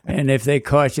 And if they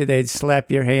caught you, they'd slap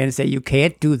your hand and say, "You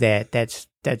can't do that. That's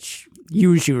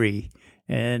usury,"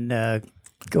 and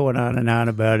going on and on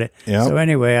about it. Yep. So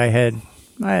anyway, I had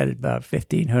I had about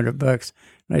 $1,500.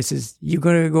 And I says, "You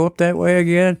going to go up that way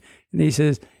again?" And he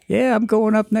says, "Yeah, I'm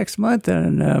going up next month,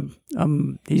 and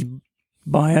he's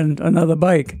buying another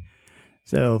bike."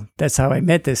 So that's how I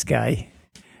met this guy.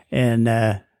 And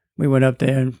we went up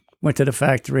there and went to the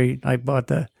factory. I bought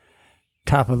the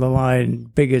top of the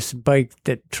line, biggest bike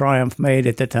that Triumph made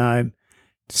at the time.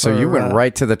 So you went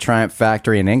right to the Triumph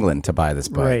factory in England to buy this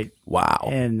bike. Right. Wow.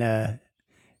 And Now,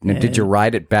 did you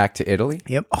ride it back to Italy?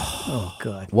 yep. Oh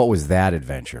God. What was that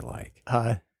adventure like?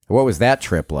 Uh, What was that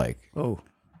trip like?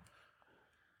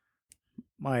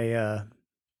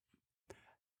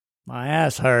 my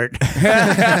ass hurt.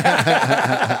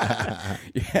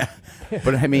 Yeah.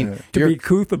 But I mean, To be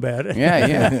couth about it.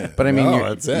 yeah. But I mean, No,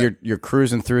 that's it. you're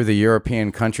cruising through the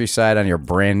European countryside on your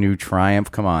brand new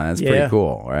Triumph. Come on, that's pretty Yeah.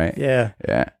 cool, right? Yeah.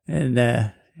 Yeah. And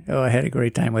I had a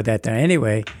great time with that.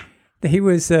 Anyway, he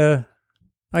was.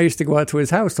 I used to go out to his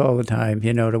house all the time,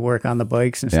 to work on the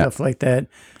bikes and Yeah. stuff like that.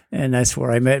 And that's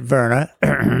where I met Verna.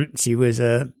 She was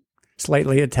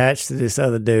slightly attached to this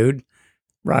other dude,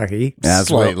 Rocky. Yeah,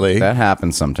 Slightly. that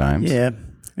happens sometimes. Yeah.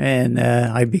 And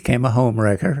I became a home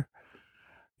wrecker.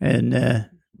 And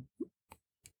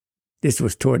this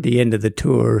was toward the end of the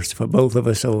tours for both of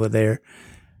us over there.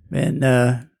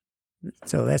 And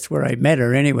so that's where I met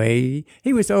her anyway.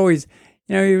 He was always,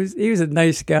 he was a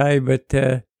nice guy, but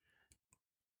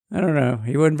I don't know.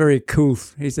 He wasn't very cool.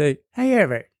 He said, "Hey,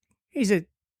 Everett," he said,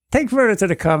 "take Verna to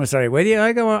the commissary with you.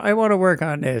 I want to work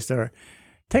on this." Or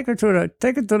take her to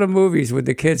the movies with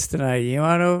the kids tonight. You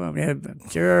want to? Yeah,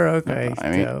 sure, okay.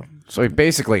 I mean, so he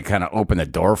basically kind of opened the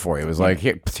door for you. It was like,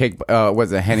 "Here, take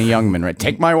what's it, Henny Youngman, right?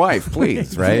 Take my wife,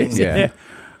 please," right? Yeah.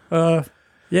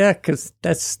 Yeah, because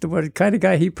that's the kind of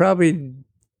guy he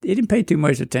didn't pay too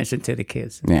much attention to the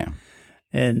kids. Yeah.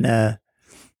 And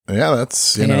Yeah,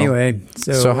 that's, you know. anyway,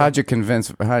 So how'd you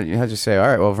convince? How'd you say? All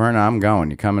right, well, Verna, I'm going.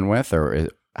 You coming with, or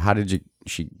how did you?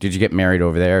 Did you get married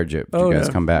over there? Or did you guys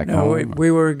come back no, home?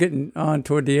 we were getting on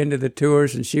toward the end of the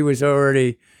tours, and she was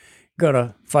already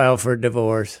gonna file for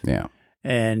divorce. Yeah.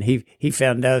 And he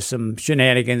found out some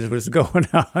shenanigans was going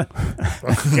on.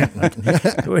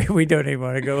 we don't even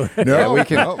want to go. No, Yeah, we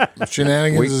can- no,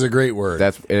 shenanigans is a great word.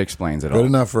 It explains it Good all.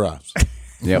 enough for us.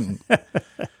 Yep.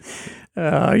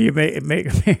 You make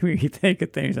me think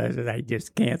of things. I said, I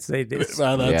just can't say this.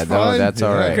 Well, that's Yeah, no, fine. that's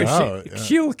all right. Oh, yeah.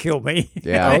 She'll kill me.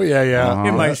 Yeah. Oh, yeah, yeah.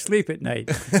 in my sleep at night.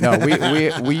 No,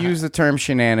 we use the term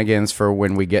shenanigans for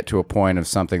when we get to a point of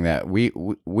something that we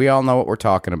all know what we're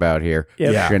talking about here.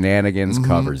 Yep. Yeah. Shenanigans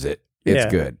covers it. It's Yeah.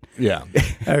 good. Yeah.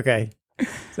 Okay.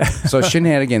 So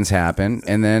shenanigans happen,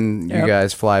 and then you Yep.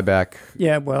 guys fly back.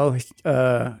 Yeah, well,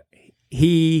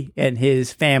 he and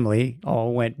his family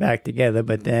all went back together,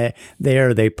 but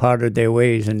they parted their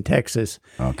ways in Texas.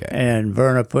 Okay. And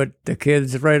Verna put the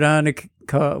kids right on the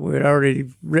car. We had already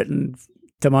written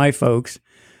to my folks,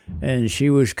 and she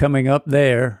was coming up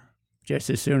there just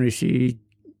as soon as she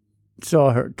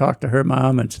saw her, talked to her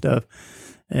mom and stuff.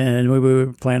 And we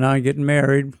were planning on getting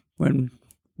married when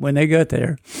they got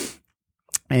there.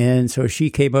 And so she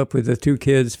came up with the two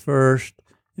kids first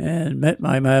and met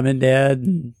my mom and dad,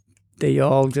 and they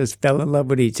all just fell in love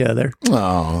with each other.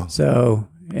 Oh. So,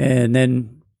 and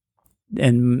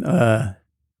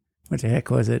what the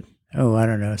heck was it? Oh, I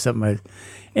don't know. Something.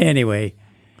 Anyway,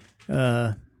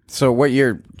 So what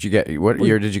year did you get? What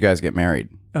year did you guys get married?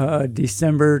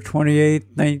 December 28th,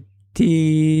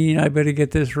 19. I better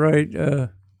get this right.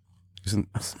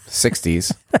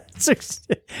 60s.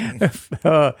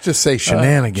 Just say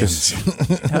shenanigans.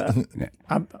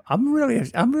 I'm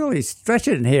really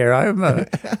stretching here.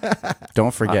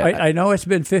 Don't forget. I know it's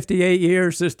been 58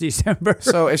 years this December.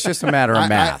 So it's just a matter of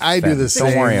math. I do then. the Don't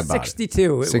same. worry about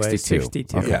 62. it. It 62. was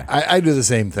 62. Okay. Yeah, I do the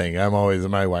same thing. I'm always,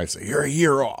 my wife says, "You're a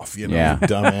year off," you know, Yeah. you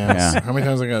dumbass. Yeah. How many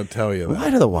times am I going to tell you that? Why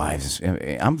do the wives?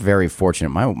 I'm very fortunate.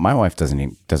 My wife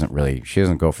doesn't really. She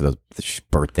doesn't go for the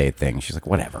birthday thing. She's like,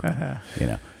 whatever, you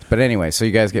know. But anyway, so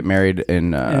you guys get married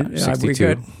in And,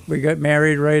 62. we got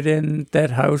married right in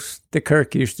that house that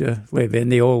Kirk used to live in,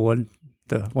 the old one,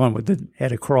 the one with the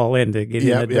had to crawl in to get in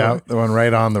Yep, the door. yeah, the one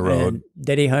right on the road. And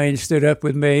Denny Hines stood up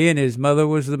with me, and his mother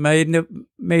was the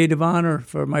maid of honor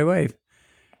for my wife.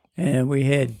 And we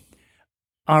had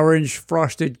orange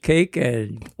frosted cake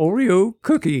and Oreo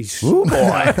cookies. Ooh,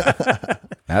 boy,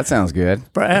 that sounds good.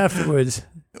 But afterwards,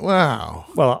 Wow.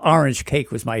 well, orange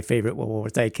cake was my favorite when we were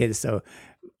that kid. So,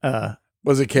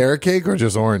 Was it carrot cake or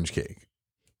just orange cake?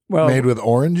 well, Made with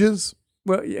oranges?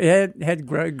 well, it had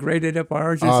grated up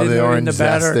oranges Oh, in the there in orange the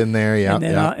batter. zest in there. Yeah, and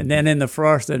then, yeah. and then in the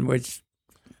frosting, which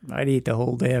I'd eat the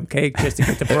whole damn cake just to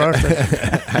get the frosting.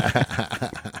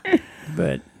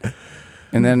 But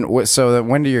And then, so then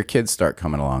when do your kids start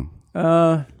coming along?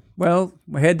 Well,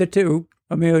 we had the two,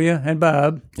 Amelia and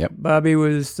Bob. Yep. Bobby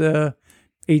was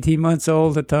 18 months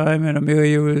old at the time, and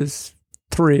Amelia was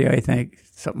 3, I think,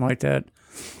 something like that.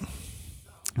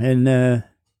 And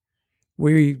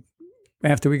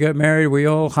after we got married, we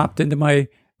all hopped into my.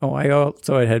 I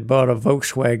also had bought a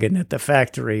Volkswagen at the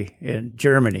factory in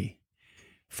Germany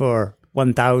for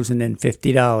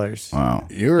 $1,050. Wow.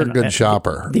 You're a good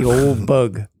shopper. The old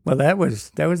Bug. Well, that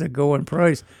was a going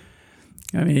price.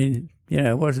 I mean,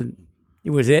 it wasn't.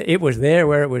 It was there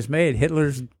where it was made.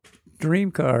 Hitler's dream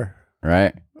car.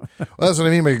 Right. Well, that's what I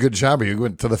mean by a good shopper. You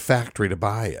went to the factory to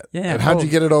buy it. Yeah. And how'd you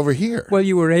get it over here? Well,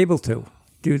 you were able to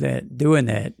doing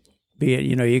that. Be it,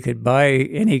 you could buy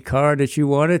any car that you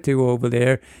wanted to over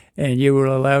there, and you were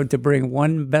allowed to bring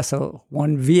one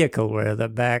vehicle rather,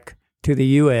 back to the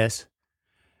U.S.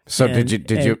 So And-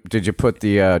 did you put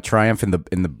the Triumph in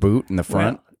the boot in the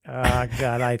front?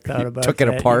 God, I thought about Took it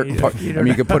that. apart.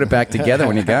 You could put it back together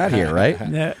when you got here, right?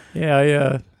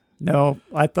 Yeah. No,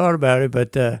 I thought about it,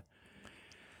 but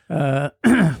I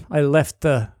left.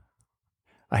 I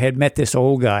had met this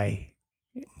old guy,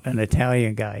 an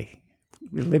Italian guy,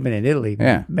 living in Italy.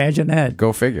 Yeah. Imagine that.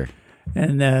 Go figure.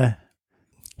 And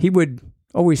he would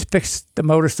always fix the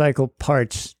motorcycle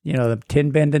parts, the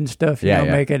tin bending stuff.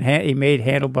 Yeah. He made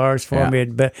handlebars for Yeah. me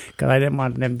because I didn't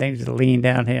want them things to lean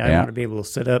down here. I Yeah. wanted to be able to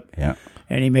sit up. Yeah.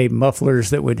 And he made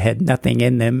mufflers that had nothing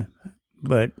in them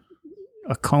but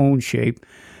a cone shape.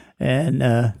 And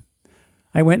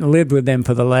I went and lived with them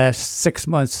for the last 6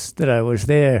 months that I was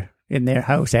there in their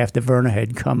house after Verna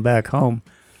had come back home.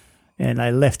 And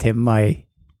I left him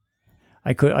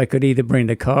I could either bring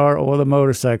the car or the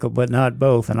motorcycle, but not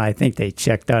both. And I think they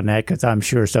checked on that because I'm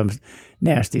sure some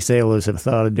nasty sailors have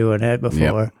thought of doing that before.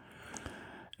 Yep.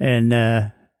 And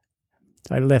I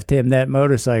left him that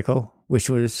motorcycle, which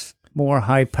was more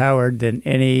high-powered than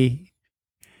any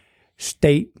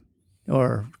state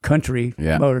or country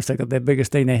motorcycle. The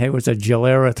biggest thing they had was a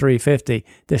Gilera 350.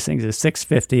 This thing's a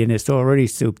 650, and it's already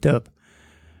souped up.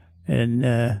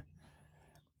 And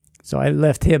so I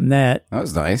left him that. That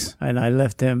was nice. And I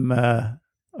left him a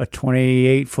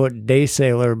 28-foot day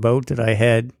sailor boat that I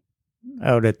had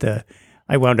out at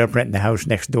I wound up renting the house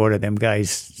next door to them guys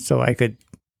so I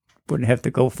wouldn't have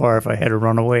to go far if I had to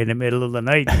run away in the middle of the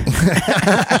night.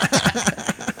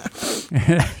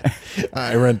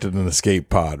 I rented an escape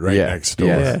pod right next door.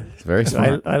 Yeah. It's very So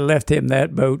smart. I left him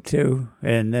that boat too,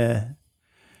 and a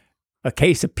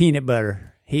case of peanut butter.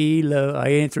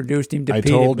 I introduced him to I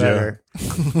peanut told ya. butter,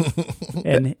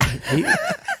 and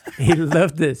he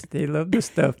loved this. He loved this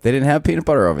stuff. They didn't have peanut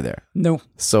butter over there. No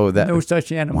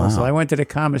such animals. Wow. So I went to the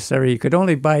commissary. You could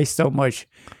only buy so much,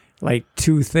 like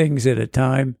 2 things at a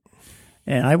time,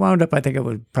 and I wound up. I think it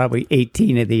was probably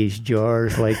 18 of these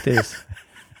jars like this,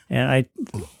 and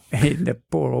the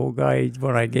poor old guy,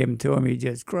 when I gave them to him, he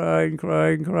just cried.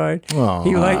 Aw.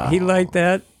 He liked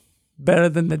that better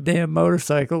than the damn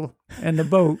motorcycle and the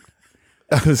boat.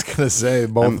 I was going to say,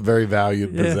 both very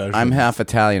valued possessions. I'm half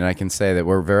Italian. I can say that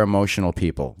we're very emotional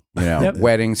people. Yep.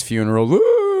 Weddings, funerals,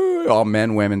 all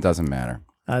men, women, doesn't matter.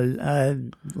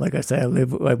 Like I say,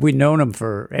 we've known them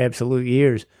for absolute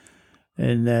years,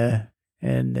 and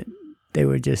they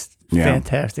were just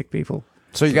fantastic people.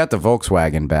 So you got the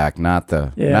Volkswagen back, not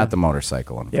the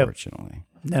motorcycle, unfortunately.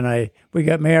 Then we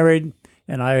got married,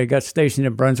 and I got stationed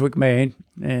in Brunswick, Maine,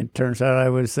 and it turns out I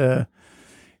was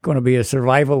going to be a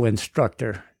survival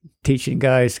instructor, teaching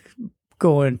guys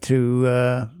going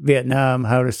to Vietnam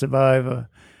how to survive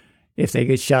if they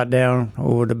get shot down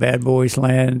over the bad boys'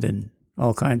 land and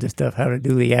all kinds of stuff, how to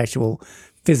do the actual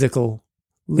physical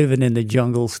living in the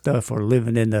jungle stuff or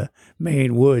living in the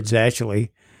Maine woods,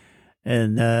 actually.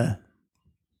 And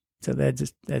so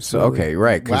that's So okay,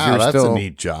 right? Because wow, you're that's still a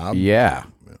neat job. Yeah,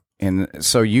 and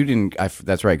so you didn't.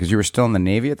 That's right, because you were still in the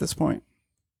Navy at this point.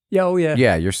 Yeah, oh yeah.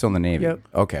 Yeah, you're still in the Navy. Yep.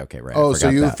 Okay, right. I Oh, so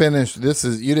forgot you that. finished.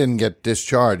 You didn't get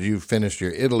discharged. You finished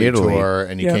your Italy tour,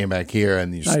 and you Yeah. came back here,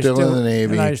 and you're I still in the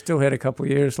Navy. And I still had a couple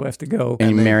of years left to go.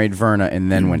 And you married Verna,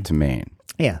 and then went to Maine.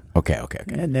 Yeah. Okay.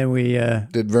 And then we...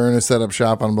 Did Verna set up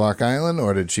shop on Block Island,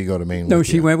 or did she go to Maine? No, with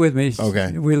she you? went with me.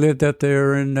 Okay. We lived up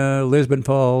there in Lisbon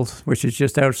Falls, which is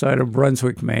just outside of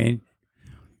Brunswick, Maine.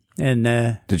 And,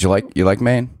 Did you like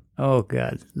Maine? oh,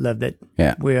 God, loved it.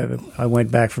 Yeah. I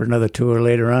went back for another tour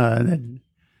later on and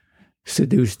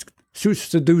seduced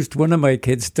one of my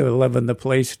kids to loving the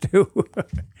place, too.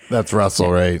 That's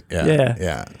Russell, right? Yeah.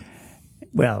 Yeah.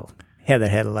 Well, Heather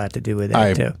had a lot to do with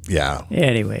that, too. Yeah.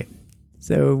 Anyway,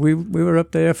 so we were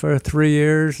up there for 3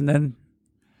 years, and then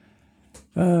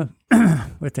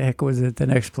what the heck was it? The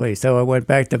next place? So I went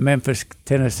back to Memphis,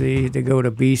 Tennessee, to go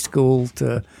to B school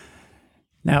to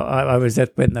Now I was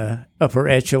up in the upper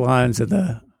echelons of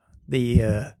the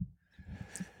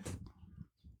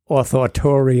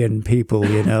authoritarian people,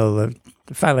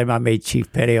 finally I made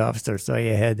chief petty officer, so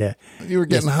you had to. You were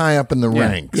getting high up in the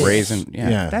ranks. Raising,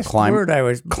 That's the word I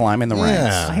was. climbing the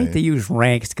ranks. Yeah. I hate to use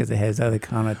ranks because it has other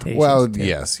connotations. Well, too.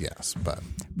 yes,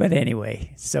 But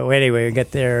anyway, we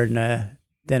got there, and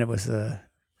then it was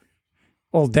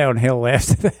all downhill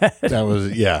after that. that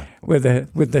was with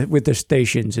the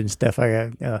stations and stuff.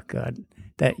 Oh God,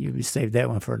 that you saved that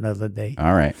one for another day.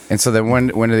 All right. And so then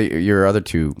when do your other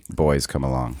two boys come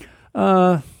along?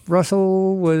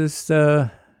 Russell was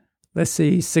 67.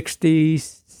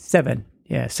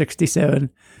 Yeah, 67,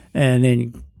 and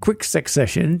in quick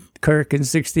succession, Kirk in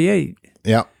 68,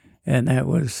 Yeah. and that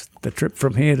was the trip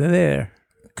from here to there.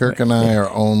 Kirk and I are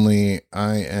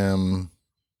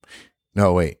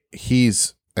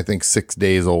he's, I think, 6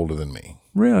 days older than me.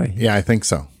 Really? Yeah, I think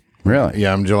so. Really?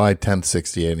 Yeah, I'm July 10th,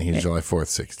 68, and he's July 4th,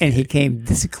 68. And he came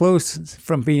this close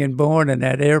from being born in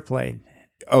that airplane.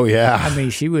 Oh, yeah. I mean,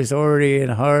 she was already in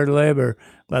hard labor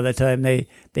by the time they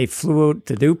flew out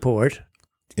to Newport.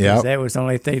 Yeah. That was the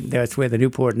only thing. That's where the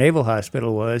Newport Naval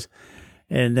Hospital was.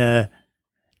 And the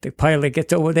pilot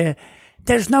gets over there.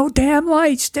 There's no damn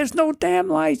lights. There's no damn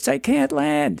lights. I can't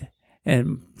land.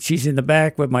 And she's in the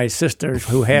back with my sister,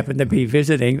 who happened to be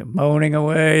visiting, moaning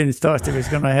away and thought they was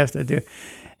going to have to do.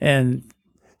 And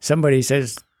somebody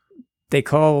says they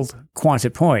called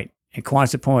Quonset Point, and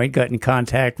Quonset Point got in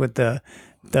contact with the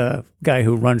guy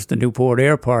who runs the Newport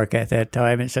Air Park at that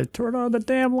time and said, "Turn on the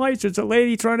damn lights. There's a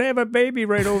lady trying to have a baby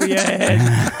right over your head."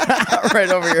 Right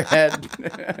over your head.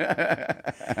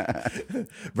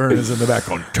 Verna's in the back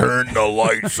going, "Turn the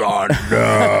lights on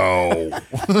now."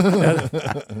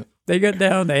 They got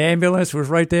down. The ambulance was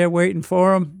right there waiting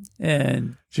for them.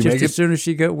 And She just make as it? soon as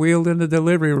she got wheeled in the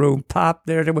delivery room, pop,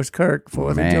 there was Kirk,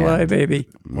 4th of Man. July, baby.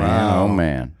 Man, oh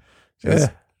man.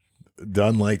 Just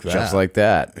done like that. Just like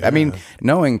that. I mean,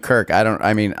 knowing Kirk, I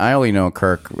only know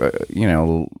Kirk,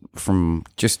 from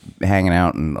just hanging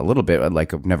out and a little bit.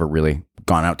 Like, I've never really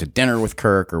gone out to dinner with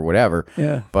Kirk or whatever.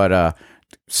 Yeah. But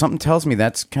something tells me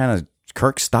that's kind of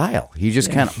Kirk's style. He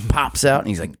just kind of pops out and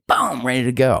he's like, boom, ready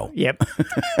to go. Yep.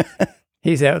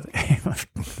 He's out.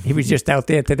 He was just out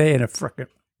there today in a frickin'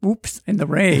 in the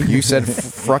rain. You said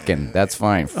frickin'. That's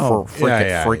fine.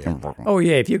 Freaking. Oh,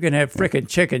 yeah. If you can have frickin'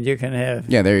 chicken, you can have.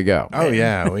 Yeah, there you go. Oh,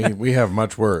 yeah. We have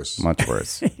much worse. Much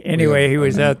worse. Anyway, he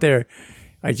was out there.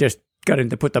 I just got him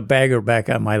to put the bagger back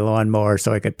on my lawnmower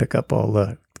so I could pick up all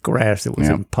the grass that was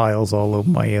in piles all over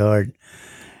my yard.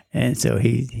 And so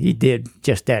he did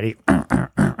just that. He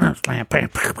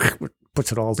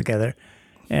puts it all together.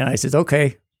 And I said,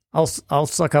 "Okay, I'll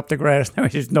suck up the grass." No, he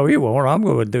says, "No, you won't. I'm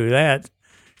going to do that.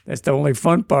 That's the only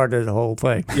fun part of the whole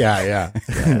thing." Yeah.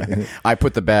 I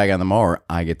put the bag on the mower.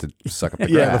 I get to suck up the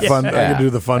Yeah, grass. the fun. I can do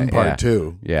the fun part Yeah.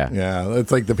 too. Yeah. Yeah.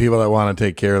 It's like the people that want to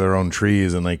take care of their own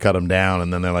trees and they cut them down,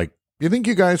 and then they're like, "You think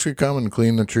you guys could come and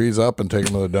clean the trees up and take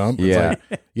them to the dump?" It's Yeah.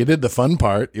 like, you did the fun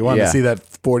part. You wanted Yeah. to see that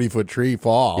 40-foot tree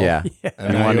fall. Yeah.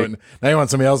 And now you want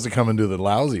somebody else to come and do the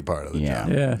lousy part of the Yeah.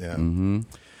 job. Yeah. Yeah.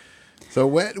 So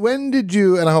when did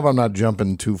you? And I hope I'm not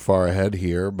jumping too far ahead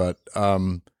here, but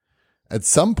at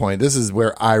some point, this is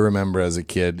where I remember as a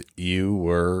kid, you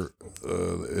were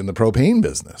in the propane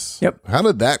business. Yep. How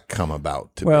did that come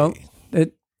about to Well, be?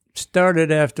 it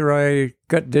started after I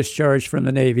got discharged from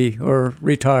the Navy or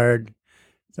retired.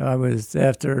 So I was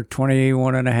after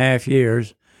 21 and a half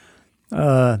years.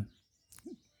 I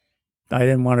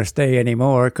didn't want to stay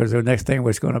anymore because the next thing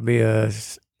was going to be a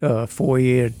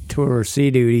 4-year tour of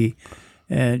sea duty.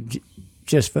 And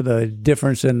just for the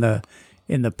difference in the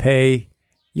pay,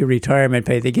 your retirement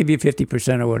pay, they give you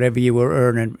 50% of whatever you were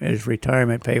earning as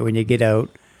retirement pay when you get out,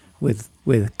 with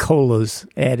COLAs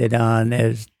added on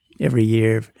as every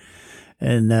year.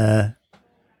 And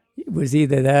it was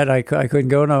either that I couldn't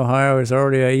go to Ohio. I was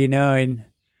already at E9,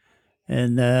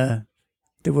 and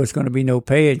there was going to be no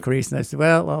pay increase. And I said,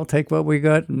 "Well, I'll take what we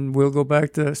got, and we'll go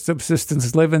back to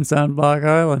subsistence living on Block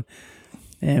Island."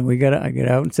 And I got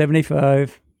out in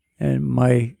 75, and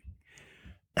my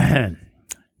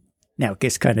now it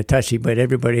gets kind of touchy, but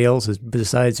everybody else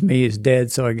besides me is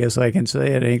dead, so I guess I can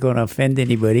say it ain't going to offend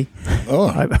anybody. Oh,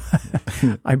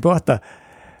 I bought the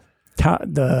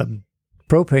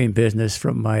propane business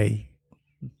from my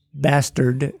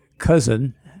bastard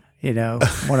cousin,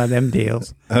 one of them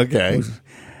deals, okay.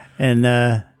 and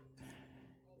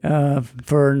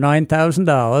for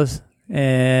 $9,000,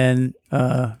 and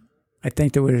I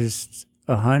think there was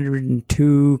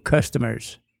 102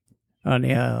 customers on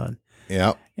the island.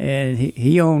 Yeah. And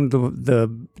he owned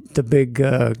the big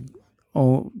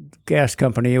gas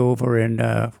company over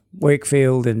in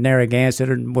Wakefield and Narragansett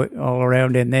and all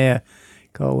around in there.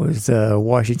 Called was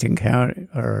Washington County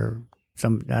or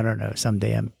some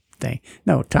damn thing.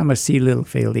 No, Thomas C.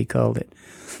 Littlefield, he called it.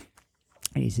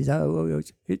 And he says,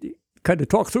 it kind of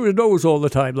talk through his nose all the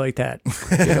time like that.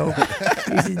 You know,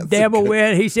 he says, damn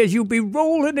aware. He says, you'll be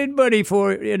rolling in money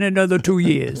in another 2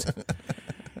 years.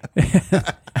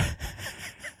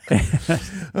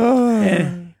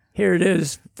 And here it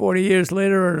is, 40 years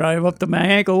later, and I'm up to my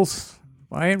ankles.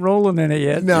 I ain't rolling in it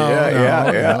yet.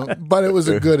 No. But it was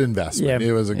a good investment. Yeah.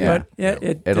 It was a Yeah.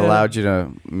 good. It allowed you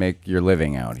to make your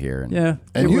living out here. Yeah.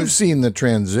 And it you've was- seen the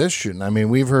transition. I mean,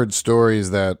 we've heard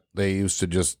stories that they used to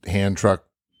just hand truck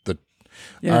the.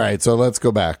 Yeah. All right, so let's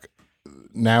go back.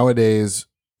 Nowadays,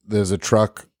 there's a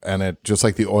truck, and it just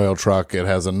like the oil truck, it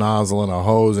has a nozzle and a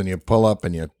hose, and you pull up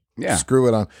and you screw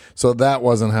it on. So that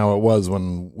wasn't how it was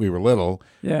when we were little.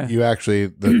 Yeah. You actually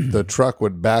the truck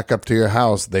would back up to your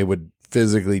house. They would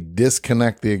physically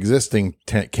disconnect the existing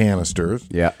canisters.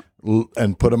 Yeah.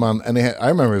 And put them on, and I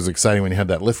remember it was exciting when you had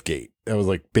that lift gate. That was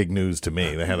like big news to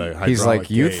me. They had a hydraulic He's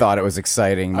like, you gate. thought it was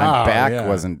exciting. My back yeah.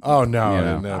 wasn't. Oh no, you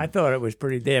know. no. I thought it was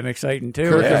pretty damn exciting too.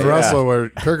 Kirk Yeah, and yeah.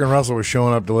 Russell were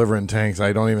showing up delivering tanks.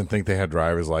 I don't even think they had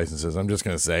driver's licenses. I'm just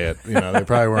going to say it. You know, they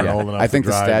probably weren't Yeah. old enough. I think to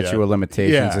the drive statute yet. of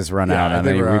limitations has run out I on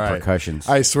think any we're all right. repercussions.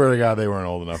 I swear to God, they weren't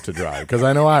old enough to drive because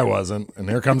I know I wasn't. And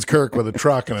here comes Kirk with a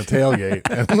truck and a tailgate.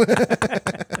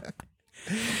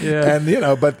 Yeah. And, you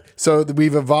know, but so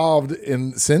we've evolved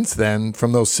since then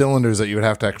from those cylinders that you would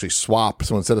have to actually swap.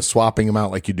 So instead of swapping them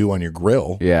out like you do on your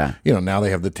grill, Yeah. you know, now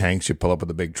they have the tanks. You pull up with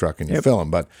a big truck and you fill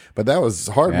them. But that was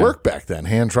hard work back then,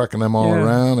 hand trucking them all Yeah.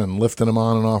 around and lifting them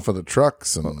on and off of the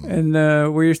trucks. And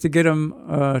And we used to get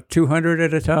them 200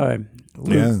 at a time.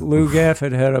 Lou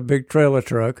Gaffett had a big trailer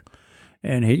truck,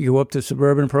 and he'd go up to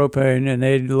Suburban Propane, and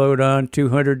they'd load on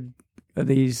 200 of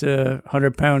these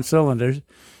 100-pound cylinders,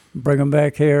 bring them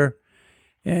back here,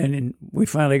 and we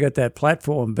finally got that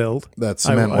platform built. that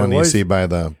cement one you see by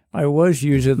the. I was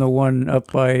using the one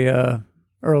up by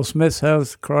Earl Smith's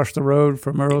house, across the road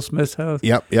from Earl Smith's house.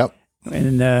 Yep.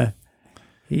 And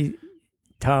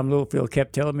Tom Littlefield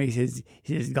kept telling me, he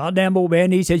says, goddamn old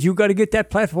man, he says, you got to get that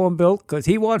platform built because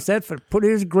he wants that for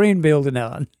putting his green building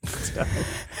on.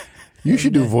 You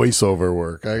should do voiceover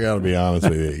work. I got to be honest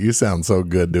with you. You sound so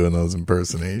good doing those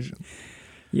impersonations.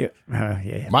 Yeah.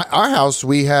 Yeah. Our house,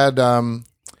 we had.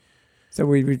 So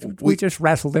we just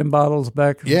wrestled them bottles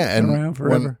back And around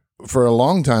forever. for a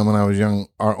long time when I was young,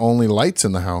 our only lights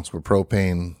in the house were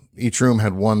propane. Each room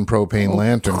had one propane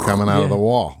lantern coming out of the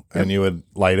wall, and you would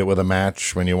light it with a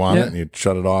match when you want it, and you'd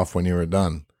shut it off when you were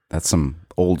done. That's some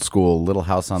old school Little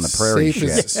House on the Prairie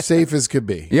shit. Safe as could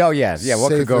be. Oh, yeah. What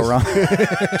could Safe go as- wrong?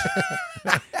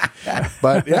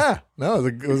 But yeah, no,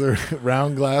 it was a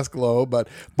round glass globe.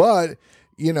 But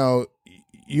you know,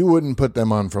 you wouldn't put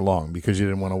them on for long because you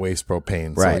didn't want to waste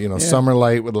propane. So, Right. you know, summer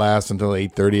light would last until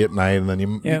 8:30 at night, and then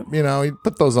you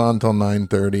put those on until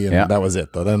 9:30, and that was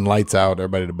it. Though then lights out,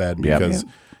 everybody to bed because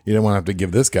you didn't want to have to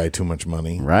give this guy too much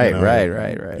money. Right. You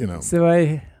know? You know, So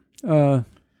I,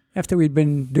 after we'd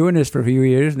been doing this for a few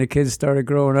years and the kids started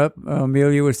growing up,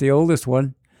 Amelia was the oldest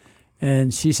one,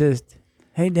 and she says,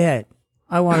 "Hey, Dad,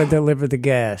 I want to deliver the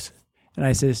gas." And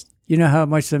I says, "You know how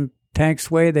much them tanks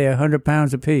weigh? They're 100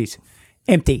 pounds apiece,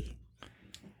 empty."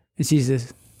 And she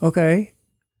says, "Okay."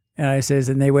 And I says,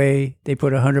 "And they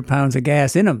put 100 pounds of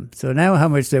gas in them. So now how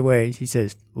much they weigh?" She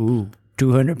says, "Ooh,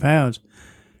 200 pounds."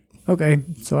 Okay,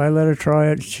 so I let her try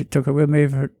it. She took it with me.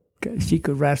 She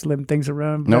could wrestle them things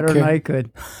around better than I could.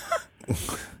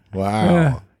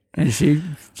 wow. And she,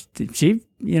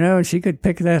 you know, she could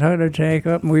pick that 100 tank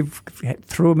up, and we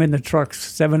threw them in the trucks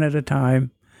 7 at a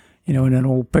time, you know, in an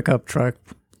old pickup truck,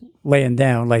 laying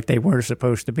down like they weren't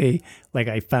supposed to be, like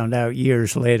I found out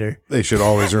years later. They should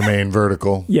always remain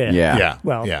vertical. Yeah. Yeah.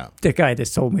 Well, the guy that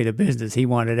sold me the business, he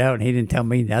wanted out, and he didn't tell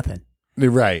me nothing.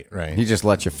 Right. He just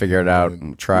let you figure it out,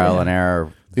 trial and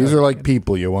error. These are like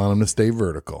people. You want them to stay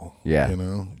vertical. Yeah. You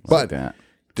know. Like But that.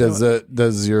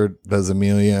 does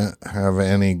Amelia have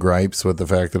any gripes with the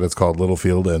fact that it's called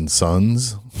Littlefield and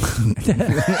Sons?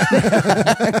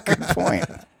 Good point.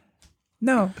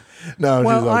 No. No,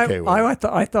 Well, she's okay with it.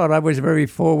 I thought I was very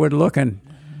forward looking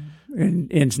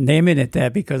in naming it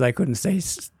that because I couldn't say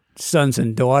sons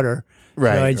and daughter.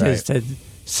 Right, So I just said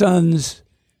sons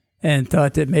and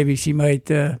thought that maybe she might,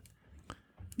 want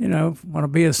to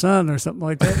be a son or something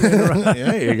like that.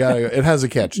 Yeah, you got to. It has a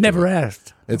catch. to Never it.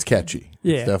 asked. It's catchy.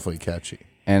 Yeah. It's definitely catchy.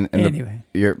 And Anyway.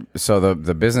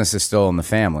 the business is still in the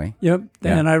family. Yep.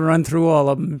 Yeah. And I run through all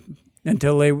of them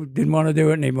until they didn't want to do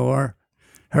it anymore.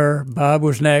 Bob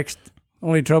was next.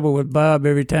 Only trouble with Bob,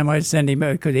 every time I send him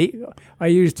out, because I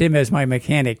used him as my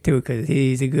mechanic too, because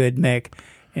he's a good mech,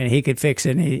 and he could fix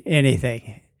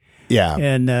anything. Yeah.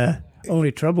 And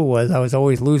only trouble was I was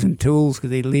always losing tools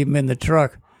because he'd leave them in the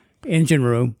truck, engine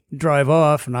room, drive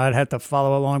off, and I'd have to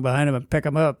follow along behind him and pick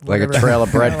them up. Like a trail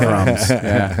of breadcrumbs.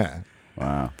 Yeah.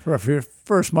 Wow. For a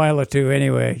first mile or two,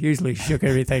 anyway. Usually shook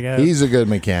everything out. He's a good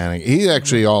mechanic. He's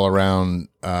actually all around.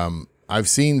 I've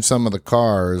seen some of the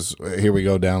cars. Here we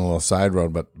go down a little side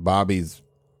road, but Bobby's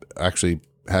actually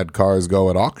had cars go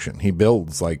at auction. He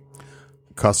builds like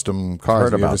custom cars.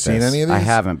 Heard Have you about ever seen this. any of these? I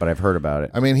haven't, but I've heard about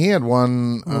it. I mean, he had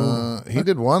one. He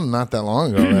did one not that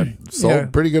long ago that sold Yeah.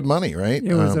 pretty good money, right?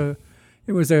 It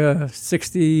was a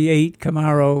 '68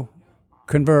 Camaro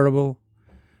convertible.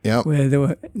 Yep. With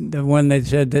the one they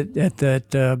said that at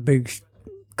that big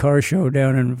car show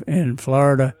down in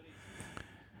Florida,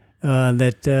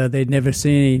 that they'd never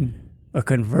seen a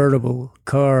convertible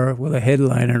car with a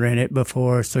headliner in it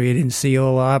before, so you didn't see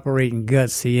all the operating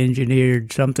guts. He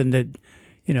engineered something that,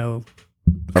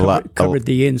 covered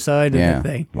the inside of the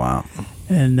thing. Wow.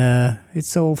 And it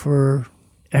sold for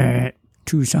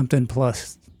 $2-something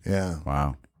plus. Yeah.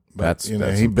 Wow. But, That's he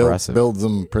impressive. builds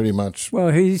them pretty much. Well,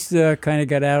 he's kind of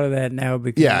got out of that now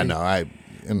because Yeah, no,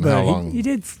 and but how long? he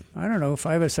did, I don't know,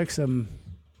 5 or 6 of them,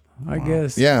 I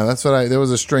guess. Yeah, that's what there was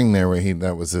a string there where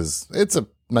that was his. It's a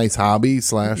nice hobby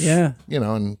slash. Yeah.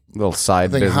 And Little side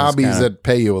I think business hobbies kinda. that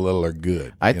pay you a little are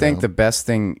good. I think the best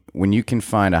thing when you can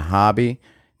find a hobby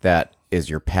that is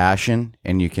your passion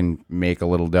and you can make a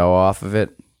little dough off of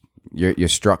it, you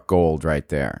struck gold right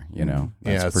there.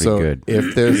 That's pretty good.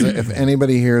 If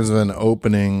anybody hears of an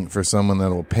opening for someone that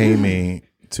will pay me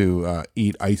to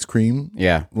eat ice cream,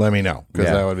 Yeah. let me know because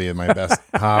Yeah. that would be my best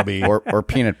hobby. Or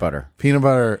peanut butter. Peanut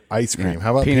butter ice cream.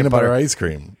 How about peanut butter ice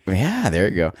cream? Yeah, there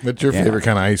you go. What's your favorite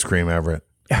kind of ice cream, Everett?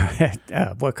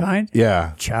 What kind?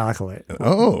 Yeah. Chocolate.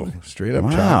 Oh, straight up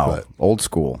Wow. chocolate. Old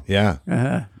school. Yeah.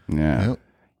 Uh-huh. Yeah. Yep.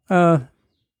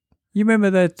 You remember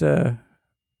that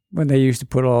when they used to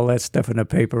put all that stuff in the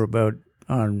paper about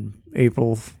on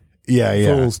April Yeah.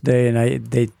 Yeah. Fool's Day, and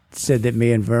they said that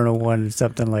me and Verna won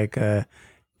something like $2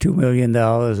 million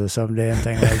or some damn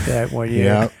thing like that one year.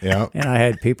 Yeah. Yeah. And I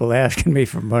had people asking me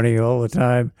for money all the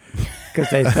time because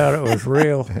they thought it was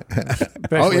real.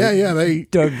 Oh yeah. Yeah. They.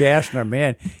 Doug Gassner,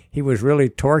 man, he was really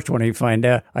torqued when he found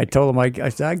out. I told him, I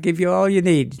said, I'll give you all you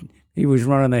need. He was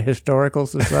running the Historical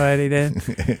Society then.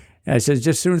 And I said, just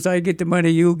as soon as I get the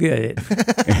money, you'll get it.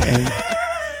 And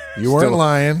You weren't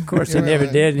lying. of course, he never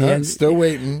did. And I'm still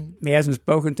waiting. he hasn't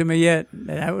spoken to me yet. And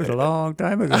that was a long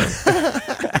time ago.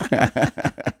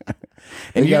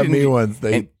 They you got didn't me get- once.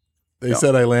 They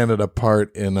said I landed a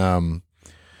part in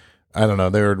I don't know.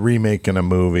 They were remaking a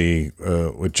movie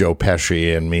with Joe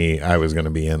Pesci and me. I was going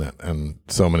to be in it, and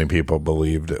so many people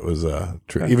believed it was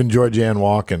true. Even Georgianne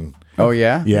Walken. Oh,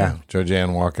 yeah? Yeah, Georgianne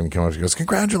Walken came up. She goes,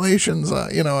 "Congratulations!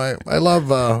 I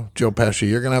love Joe Pesci.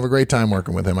 You're going to have a great time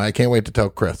working with him. I can't wait to tell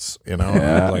Chris." And I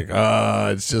was like,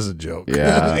 it's just a joke.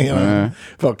 Yeah.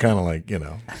 Felt kind of like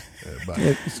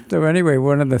But, So anyway,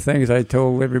 one of the things I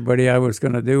told everybody I was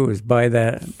going to do was buy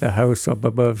the house up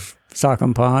above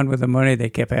Sock'em Pond with the money. They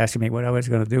kept asking me what I was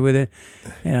going to do with it.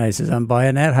 And I says, I'm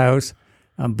buying that house.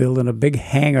 I'm building a big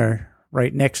hangar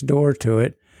right next door to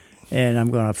it. And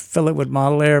I'm going to fill it with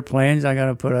model airplanes. I'm going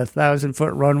to put a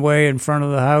 1,000-foot runway in front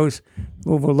of the house,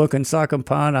 overlooking Sock'em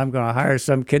Pond. I'm going to hire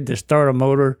some kid to start a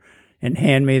motor and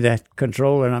hand me that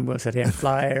controller, and I'm going to sit here and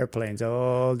fly airplanes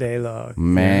all day long.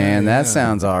 Man, that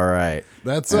sounds all right.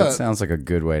 That sounds like a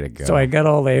good way to go. So I got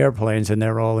all the airplanes, and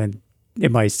they're all in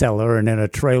my cellar and in a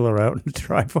trailer out in the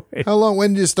driveway. How long?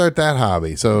 When did you start that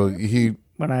hobby? So he.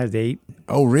 When I was 8,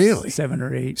 Oh, really? 7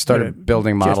 or 8. Started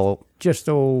building model. Just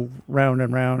old round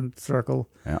and round circle.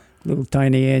 Yeah. Little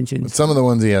tiny engines. Some of the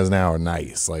ones he has now are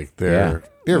nice. Like they're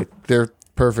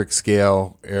perfect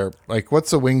scale. Like what's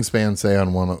the wingspan say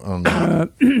on one?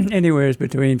 Anywhere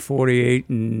between 48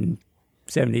 and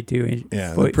 72 inches.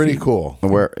 Yeah, they're pretty cool.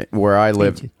 Where I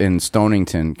live in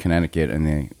Stonington, Connecticut,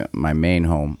 in my main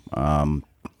home,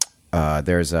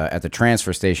 there's at the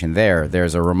transfer station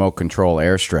there's a remote control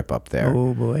airstrip up there.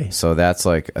 Oh, boy. So that's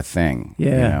like a thing.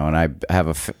 Yeah. And I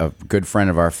have a good friend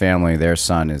of our family, their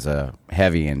son is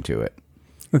heavy into it.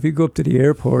 If you go up to the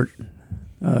airport,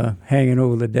 hanging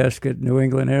over the desk at New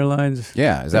England Airlines.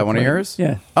 Yeah. Is that one of like- yours?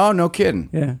 Yeah. Oh, no kidding.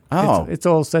 Yeah. Oh. It's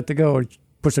all set to go.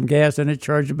 Put some gas in it,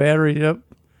 charge the batteries up,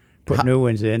 put new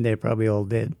ones in. They're probably all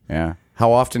dead. Yeah.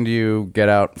 How often do you get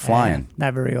out flying?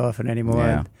 Not very often anymore.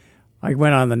 Yeah. I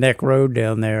went on the Neck Road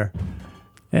down there,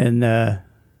 and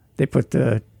they put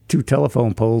the 2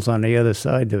 telephone poles on the other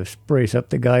side to brace up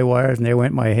the guy wires, and they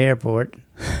went my hairport.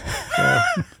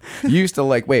 You used to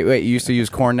you used to use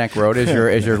Corn Neck Road as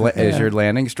your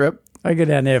landing strip? I go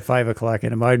down there at 5 o'clock,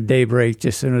 and my daybreak,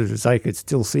 just as soon as I could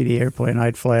still see the airplane,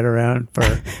 I'd fly it around for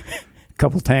a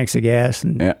couple tanks of gas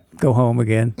and go home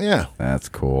again. Yeah. That's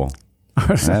cool.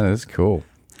 That is cool.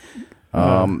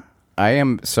 I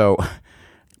am so,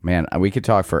 man, we could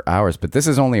talk for hours, but this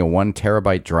is only a 1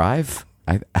 terabyte drive.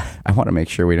 I want to make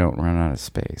sure we don't run out of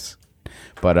space,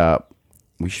 but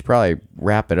we should probably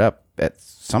wrap it up at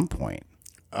some point.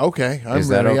 Okay, I'm Is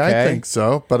that ready. okay? I think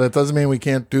so, but it doesn't mean we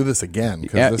can't do this again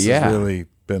because this has really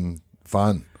been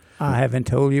fun. I haven't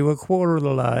told you a quarter of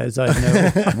the lies I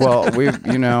know. Well,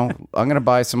 I'm going to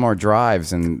buy some more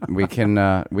drives, and you can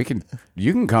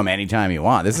come anytime you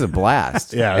want. This is a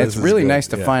blast. Yeah, it's this is really good. nice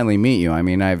to finally meet you. I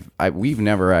mean, we've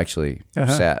never actually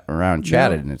sat around,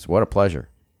 chatted, and it's what a pleasure.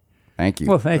 Thank you.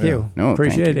 Well, thank you. No,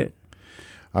 Appreciate thank you. it.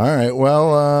 All right.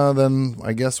 Well, then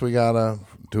I guess we gotta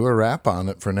do a wrap on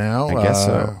it for now. I guess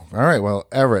so. All right. Well,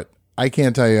 Everett, I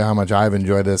can't tell you how much I've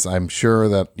enjoyed this. I'm sure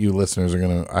that you listeners are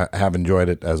going to have enjoyed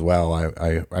it as well.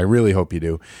 I really hope you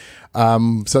do.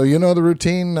 So you know the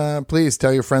routine. Please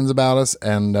tell your friends about us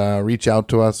and reach out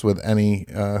to us with any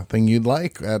thing you'd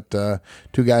like at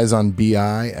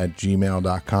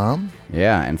 2guysonbi@gmail.com.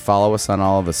 Yeah, and follow us on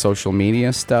all of the social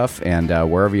media stuff, and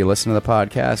wherever you listen to the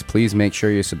podcast, please make sure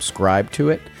you subscribe to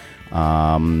it.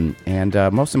 And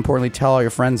most importantly, tell all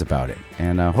your friends about it,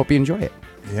 and hope you enjoy it.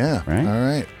 Yeah. Right? All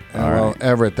right. All Well, right.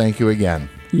 Everett, thank you again.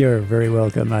 You're very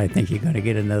welcome. I think you're going to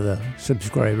get another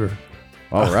subscriber.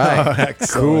 All right.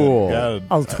 Cool.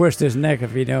 I'll twist his neck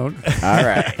if you don't. All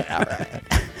right.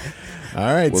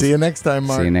 All right. See you next time,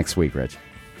 Mark. See you next week, Rich.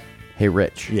 Hey,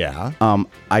 Rich. Yeah.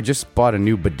 I just bought a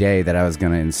new bidet that I was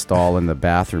going to install in the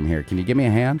bathroom here. Can you give me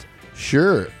a hand?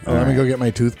 Sure. Let me go get my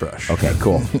toothbrush. Okay,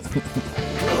 cool.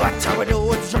 What shall we do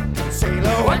with the drunken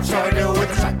sailor? What shall we do with